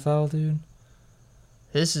NFL, dude.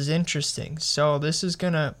 This is interesting. So this is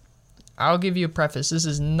gonna. I'll give you a preface. This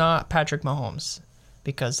is not Patrick Mahomes,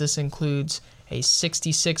 because this includes a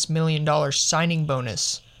 $66 million signing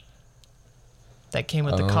bonus that came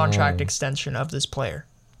with the contract extension of this player.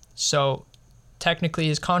 So technically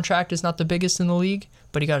his contract is not the biggest in the league,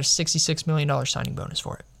 but he got a $66 million signing bonus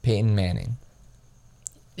for it. Peyton Manning.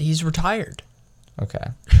 He's retired.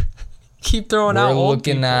 Okay. Keep throwing out We're old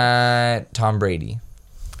looking people. at Tom Brady.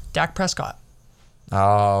 Dak Prescott.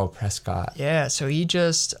 Oh, Prescott. Yeah, so he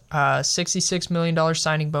just $66 million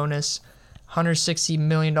signing bonus, $160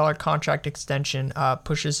 million contract extension,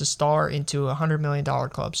 pushes the star into a $100 million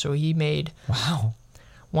club. So he made Wow.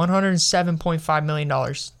 $107.5 million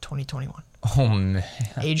 2021. Oh, man.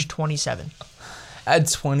 Age 27. At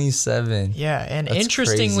 27. Yeah, and That's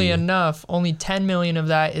interestingly crazy. enough, only $10 million of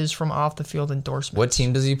that is from off the field endorsements. What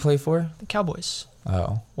team does he play for? The Cowboys,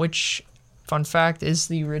 Oh. which, fun fact, is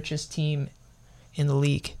the richest team in the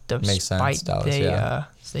league. Makes sense, Dallas, they, yeah.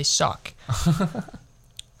 they suck. Well,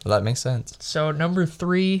 that makes sense. So number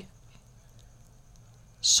 3,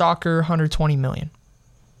 soccer, 120 million.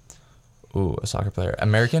 Ooh, a soccer player.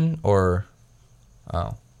 American or...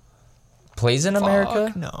 Oh. Plays in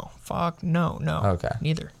America? Fuck no. Okay.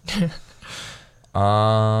 Neither.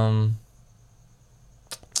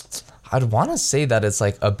 I'd want to say that it's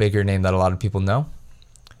like a bigger name that a lot of people know.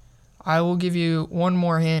 I will give you one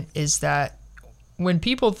more hint, is that when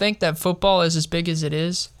people think that football is as big as it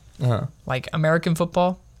is, Uh-huh. like American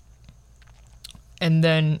football, and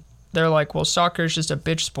then they're like, well, soccer is just a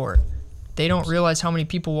bitch sport. They don't realize how many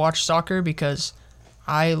people watch soccer, because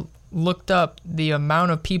I looked up the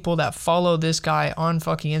amount of people that follow this guy on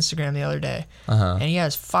fucking Instagram the other day. And he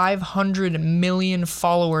has 500 million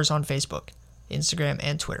followers on Facebook, Instagram,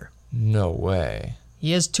 and Twitter. No way.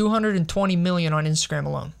 He has 220 million on Instagram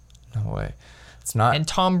alone. No way. It's not. And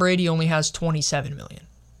Tom Brady only has 27 million.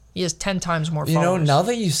 He has 10 times more followers. You know, now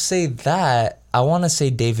that you say that, I want to say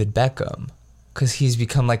David Beckham. Because he's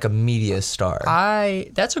become like a media star.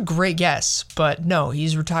 That's a great guess, but no,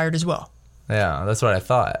 he's retired as well. Yeah, that's what I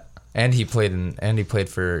thought. And he played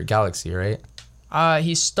for Galaxy, right?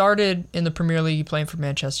 He started in the Premier League playing for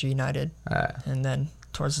Manchester United, and then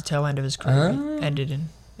towards the tail end of his career, he ended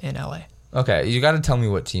in LA. Okay, you got to tell me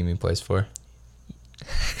what team he plays for.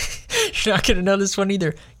 You're not gonna know this one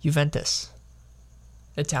either. Juventus,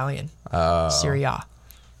 Italian, Serie A.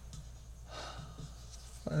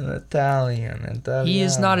 Italian. He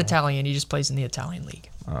is not Italian. He just plays in the Italian league.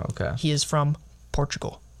 Oh, okay. He is from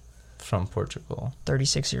Portugal. From Portugal.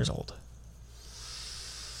 36 years old.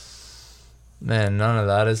 Man, none of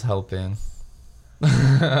that is helping.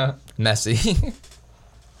 Messi.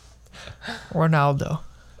 Ronaldo.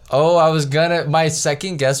 Oh, my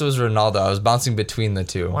second guess was Ronaldo. I was bouncing between the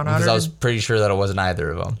two. Because I was pretty sure that it wasn't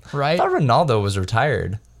either of them. Right? I thought Ronaldo was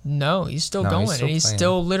retired. No, he's still going. He's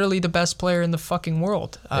still literally the best player in the fucking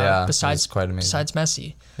world. Besides, quite amazing. Besides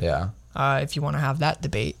Messi. Yeah. If you want to have that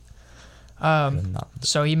debate.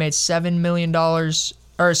 So he made $7 million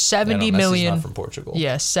or 70 million. Not from Portugal.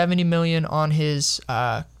 Yeah, 70 million on his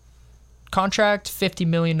contract, $50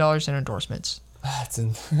 million in endorsements.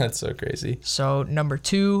 That's so crazy. So number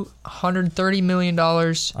 2, $130 million. All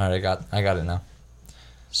right, I got it now.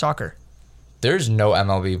 Soccer. There's no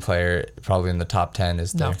MLB player probably in the top 10,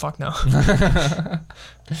 is there? No, fuck no.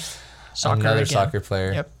 Another again. Soccer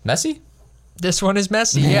player. Yep. Messi? This one is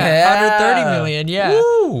Messi. Yeah, 130 million. Yeah.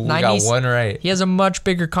 Woo, we got one right. He has a much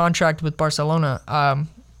bigger contract with Barcelona.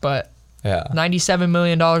 But yeah, $97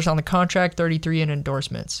 million on the contract, 33 in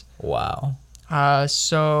endorsements. Wow.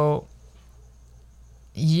 So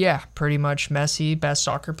yeah, pretty much Messi, best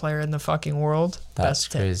soccer player in the fucking world. That's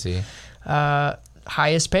crazy.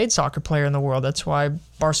 Highest paid soccer player in the world. That's why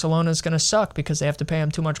Barcelona's going to suck, because they have to pay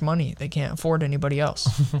him too much money. They can't afford anybody else.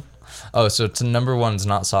 Oh, so it's number 1 is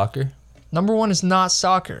not soccer? Number 1 is not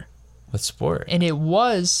soccer. What sport? And it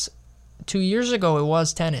was, 2 years ago, it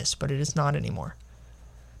was tennis, but it is not anymore.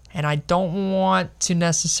 And I don't want to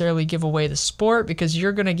necessarily give away the sport because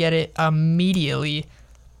you're going to get it immediately.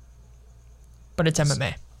 But it's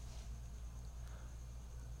MMA.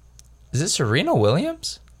 Is it Serena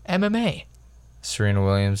Williams? MMA. Serena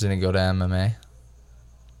Williams didn't go to MMA.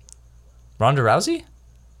 Ronda Rousey?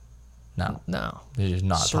 No. They're just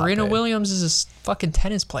not. Serena Williams is a fucking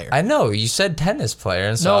tennis player. I know. You said tennis player,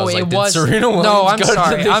 and so I was like, did Serena Williams No, I'm go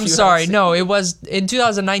sorry. to the I'm UFC? sorry. No, it was in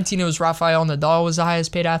 2019. It was Rafael Nadal was the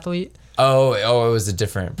highest paid athlete. Oh, it was a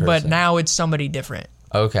different person. But now it's somebody different.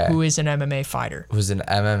 Okay. Who is an MMA fighter? Who's an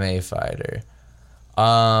MMA fighter?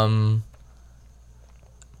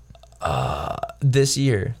 This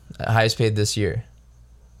year, highest paid this year.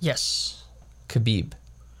 Yes. Khabib.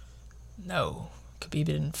 No, Khabib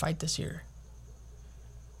didn't fight this year.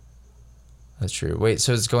 That's true. Wait,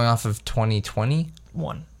 so it's going off of 2020?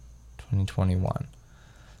 2021.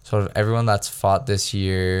 So out of everyone that's fought this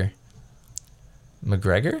year,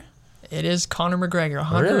 McGregor? It is Conor McGregor.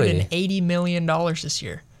 $180 million this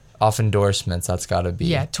year. Off endorsements, that's got to be.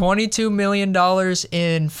 Yeah, $22 million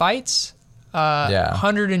in fights. Yeah.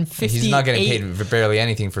 158. He's not getting paid barely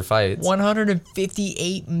anything for fights.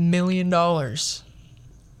 $158 million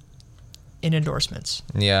in endorsements.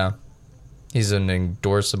 Yeah. He's an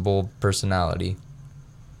endorsable personality.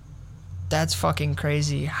 That's fucking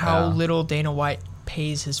crazy how little Dana White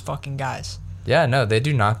pays his fucking guys. Yeah, no, they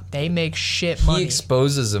do not. They make shit money. He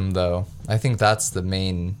exposes them, though. I think that's the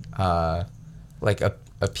main,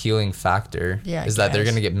 appealing factor. Yeah, is that they're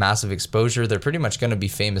going to get massive exposure. They're pretty much going to be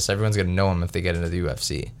famous. Everyone's going to know them if they get into the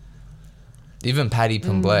UFC. Even Paddy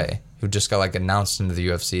Pimblett, who just got announced into the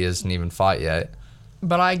UFC, hasn't even fought yet.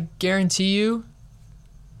 But I guarantee you,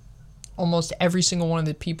 almost every single one of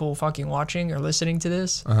the people fucking watching or listening to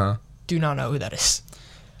this do not know who that is.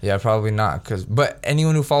 Yeah, probably not. But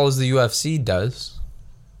anyone who follows the UFC does.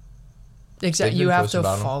 Exactly. You have to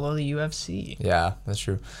follow the UFC. Yeah, that's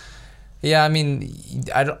true. Yeah, I mean,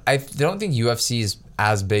 I don't think UFC is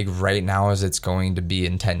as big right now as it's going to be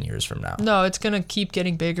in 10 years from now. No, it's going to keep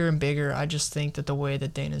getting bigger and bigger. I just think that the way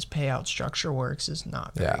that Dana's payout structure works is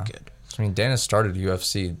not very good. I mean, Dana started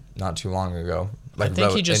UFC not too long ago. I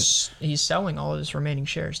think he's selling all of his remaining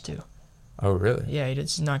shares too. Oh, really? Yeah,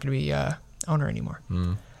 he's not going to be owner anymore.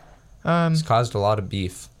 It's caused a lot of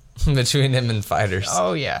beef between him and fighters.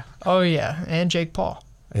 Oh, yeah. And Jake Paul.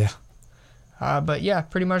 Yeah. But yeah,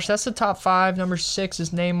 pretty much that's the top 5. Number 6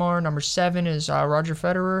 is Neymar. Number 7 is Roger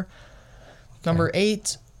Federer. Number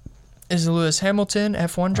 8 is Lewis Hamilton,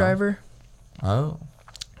 F1 driver. Oh.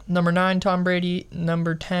 Number 9, Tom Brady.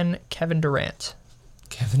 Number 10, Kevin Durant.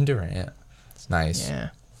 Kevin Durant. It's nice. Yeah.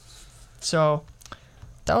 So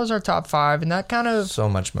that was our top 5, and that kind of So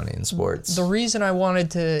much money in sports. the reason I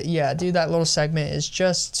wanted to do that little segment is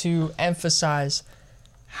just to emphasize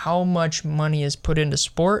how much money is put into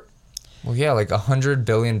sport. Well, yeah, like $100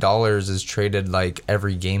 billion is traded like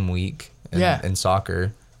every game week in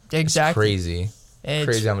soccer. Exactly. It's crazy. It's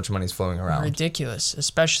crazy how much money is flowing around. ridiculous,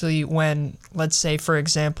 especially when, let's say, for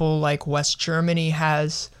example, like West Germany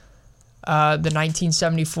has the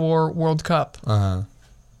 1974 World Cup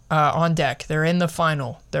on deck. They're in the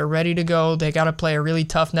final. They're ready to go. They got to play a really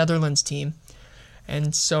tough Netherlands team.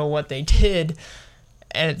 And so what they did,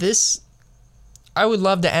 and this, I would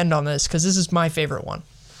love to end on this because this is my favorite one,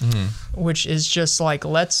 which is just like,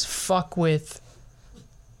 let's fuck with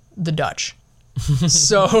the Dutch.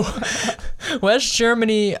 So West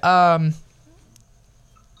Germany,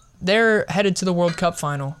 they're headed to the World Cup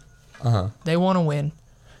final. They want to win.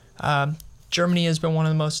 Germany has been one of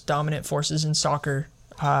the most dominant forces in soccer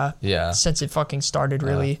since it fucking started,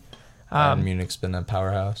 really. Bayern Munich's been a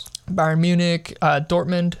powerhouse. Bayern Munich,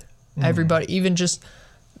 Dortmund, everybody, even just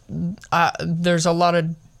there's a lot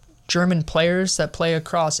of German players that play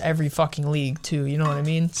across every fucking league too, you know what I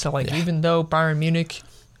mean? So like even though Bayern Munich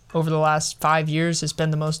over the last 5 years has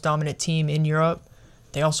been the most dominant team in Europe,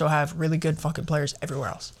 they also have really good fucking players everywhere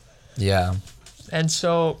else. Yeah. And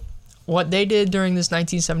so what they did during this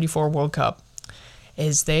 1974 World Cup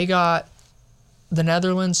is they got the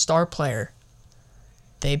Netherlands star player.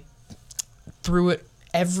 They threw it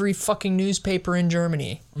every fucking newspaper in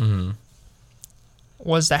Germany.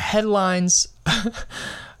 Was the headlines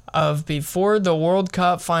of before the World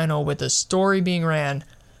Cup final with a story being ran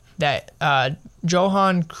that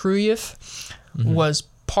Johan Cruyff was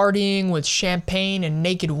partying with champagne and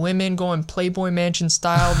naked women, going Playboy Mansion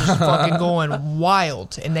style, just fucking going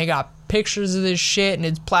wild. And they got pictures of this shit, and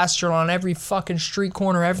it's plastered on every fucking street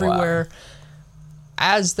corner everywhere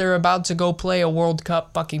as they're about to go play a World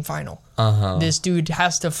Cup fucking final. This dude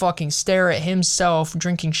has to fucking stare at himself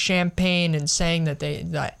drinking champagne and saying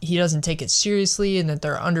that he doesn't take it seriously and that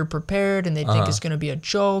they're underprepared and they think it's going to be a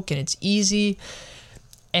joke and it's easy.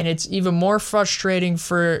 And it's even more frustrating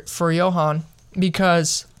for Johan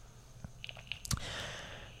because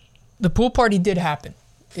the pool party did happen.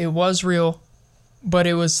 It was real, but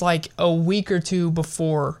it was like a week or two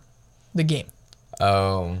before the game.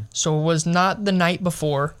 Oh. So it was not the night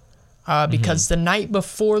before, because the night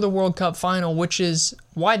before the World Cup final, which is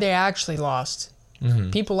why they actually lost,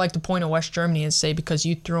 people like to point at West Germany and say because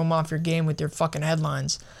you threw him off your game with your fucking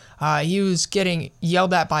headlines. He was getting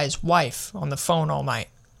yelled at by his wife on the phone all night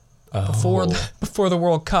before the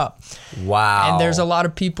World Cup. Wow. And there's a lot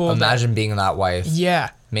of people. Imagine being that wife.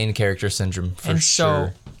 Yeah. Main character syndrome for sure. And so,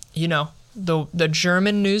 you know, the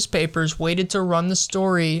German newspapers waited to run the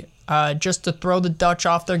story just to throw the Dutch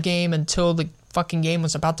off their game until the fucking game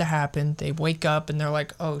was about to happen. They wake up and they're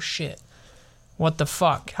like, oh shit, what the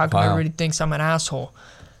fuck? How come everybody thinks I'm an asshole?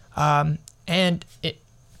 And it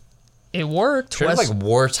worked. Sort of like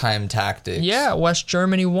wartime tactics. Yeah, West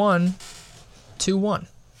Germany won 2-1.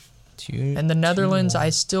 And the Netherlands, I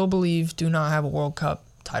still believe, do not have a World Cup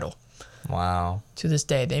title. Wow. To this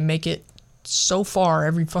day. They make it so far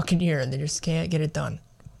every fucking year and they just can't get it done.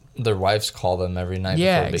 Their wives call them every night before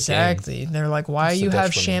Yeah, the big exactly. game. They're like, why you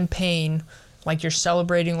have champagne like you're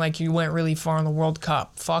celebrating like you went really far in the World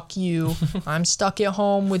Cup? Fuck you. I'm stuck at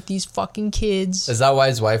home with these fucking kids. Is that why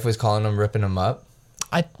his wife was calling him, ripping him up?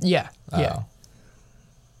 Yeah.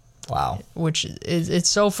 Wow. Which is, it's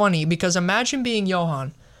so funny because imagine being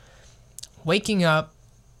Johan, waking up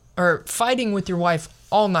or fighting with your wife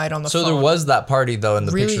all night on the phone. So there was that party though, and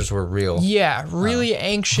the pictures were real. Yeah, really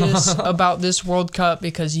anxious about this World Cup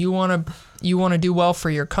because you want to do well for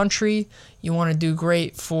your country, you want to do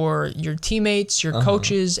great for your teammates, your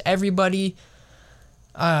coaches, everybody.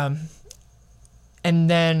 And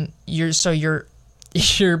then you're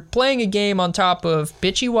playing a game on top of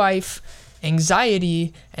bitchy wife,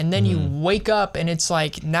 anxiety, and then you wake up and it's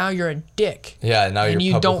like now you're a dick. Yeah, now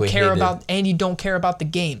you're publicly hated. You don't care about the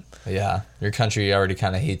game. Yeah, your country already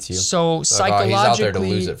kind of hates you. So psychologically, he's out there to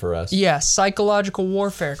lose it for us. Yeah, psychological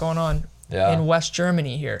warfare going on in West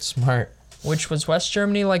Germany here. Smart. Which was West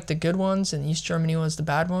Germany like the good ones and East Germany was the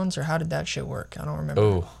bad ones, or how did that shit work? I don't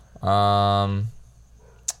remember.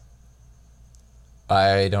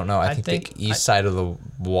 I don't know. I think the east side of the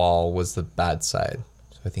wall was the bad side.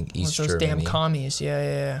 So I think East Germany. Those damn commies.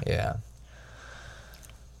 Yeah. Yeah.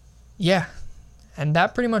 Yeah. And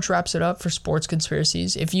that pretty much wraps it up for sports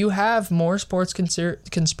conspiracies. If you have more sports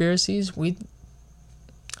conspiracies,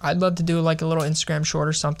 I'd love to do like a little Instagram short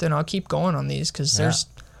or something. I'll keep going on these because there's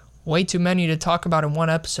way too many to talk about in one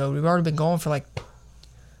episode. We've already been going for like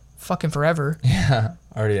fucking forever. Yeah,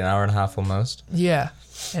 already an hour and a half almost. Yeah,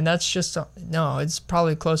 and that's just no. It's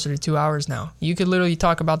probably closer to 2 hours now. You could literally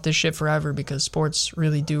talk about this shit forever because sports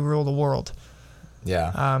really do rule the world.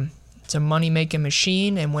 Yeah. It's a money-making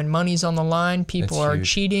machine, and when money's on the line, people are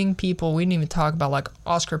cheating. We didn't even talk about like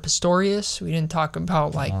Oscar Pistorius. We didn't talk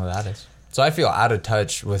about like. Oh, that is. So I feel out of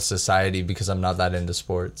touch with society because I'm not that into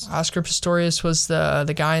sports. Oscar Pistorius was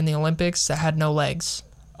the guy in the Olympics that had no legs.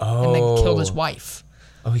 Oh. And then killed his wife.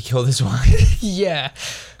 Oh, he killed his wife? Yeah.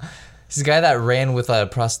 He's the guy that ran with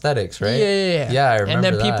prosthetics, right? Yeah. Yeah, I remember And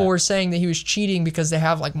then that. people were saying that he was cheating because they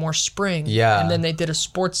have like more spring. Yeah. And then they did a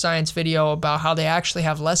sports science video about how they actually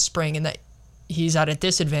have less spring and that he's at a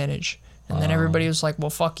disadvantage. And then everybody was like, well,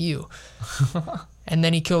 fuck you. And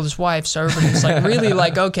then he killed his wife. So everybody was like, really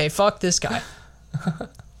like, okay, fuck this guy.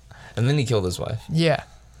 And then he killed his wife. Yeah.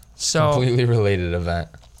 So Completely related event.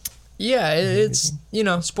 yeah, it's,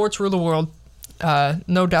 sports rule the world.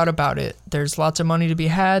 No doubt about it. There's lots of money to be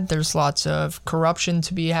had. There's lots of corruption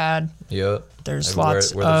to be had. Yep. There's Everywhere,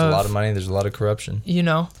 lots where there's a lot of money, there's a lot of corruption.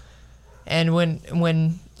 And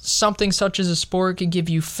when something such as a sport could give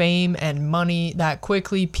you fame and money that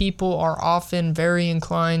quickly, people are often very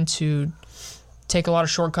inclined to take a lot of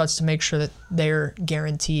shortcuts to make sure that they're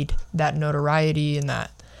guaranteed that notoriety and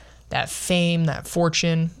that fame, that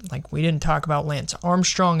fortune. Like, we didn't talk about Lance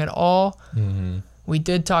Armstrong at all. Mm-hmm. We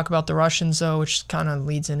did talk about the Russians, though, which kind of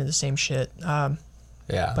leads into the same shit.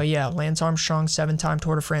 Yeah. But yeah, Lance Armstrong, 7-time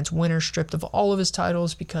Tour de France winner, stripped of all of his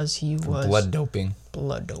titles because he was... Blood doping.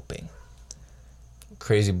 Blood doping.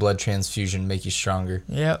 Crazy blood transfusion make you stronger.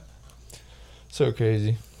 Yep. So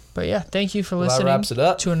crazy. But yeah, thank you for Well, that listening wraps it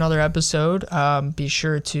up. to another episode. Be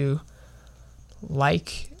sure to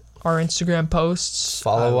like our Instagram posts.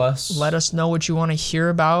 Follow us. Let us know what you want to hear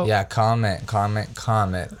about. Yeah, comment.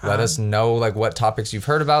 Let us know like what topics you've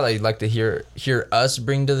heard about that you'd like to hear us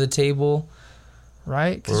bring to the table.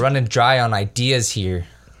 Right? We're running dry on ideas here.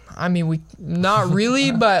 I mean, we not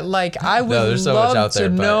really, but like I would there's so much love out there,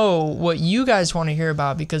 to but- know what you guys want to hear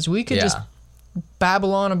about because we could just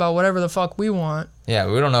babble on about whatever the fuck we want.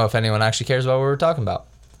 Yeah, we don't know if anyone actually cares about what we're talking about.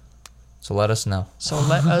 So let us know. So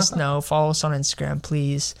let us know. Follow us on Instagram,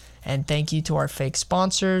 please. And thank you to our fake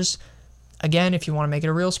sponsors. Again, if you want to make it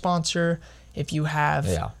a real sponsor, if you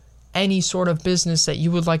have any sort of business that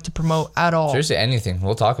you would like to promote at all. Seriously, anything.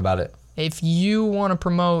 We'll talk about it. If you want to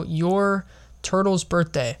promote your turtle's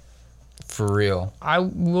birthday, For real. I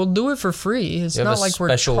will do it for free. It's You have not a like we're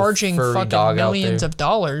special charging furry fucking dog out millions there. of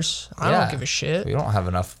dollars. I don't give a shit. We don't have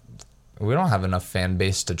enough fan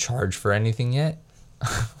base to charge for anything yet.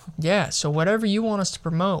 Yeah, so whatever you want us to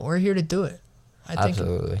promote, we're here to do it. I think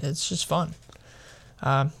Absolutely. it's just fun.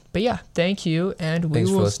 But yeah, thank you, and we Thanks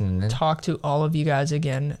for will listening in. talk to all of you guys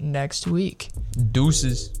again next week.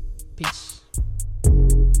 Deuces. Peace.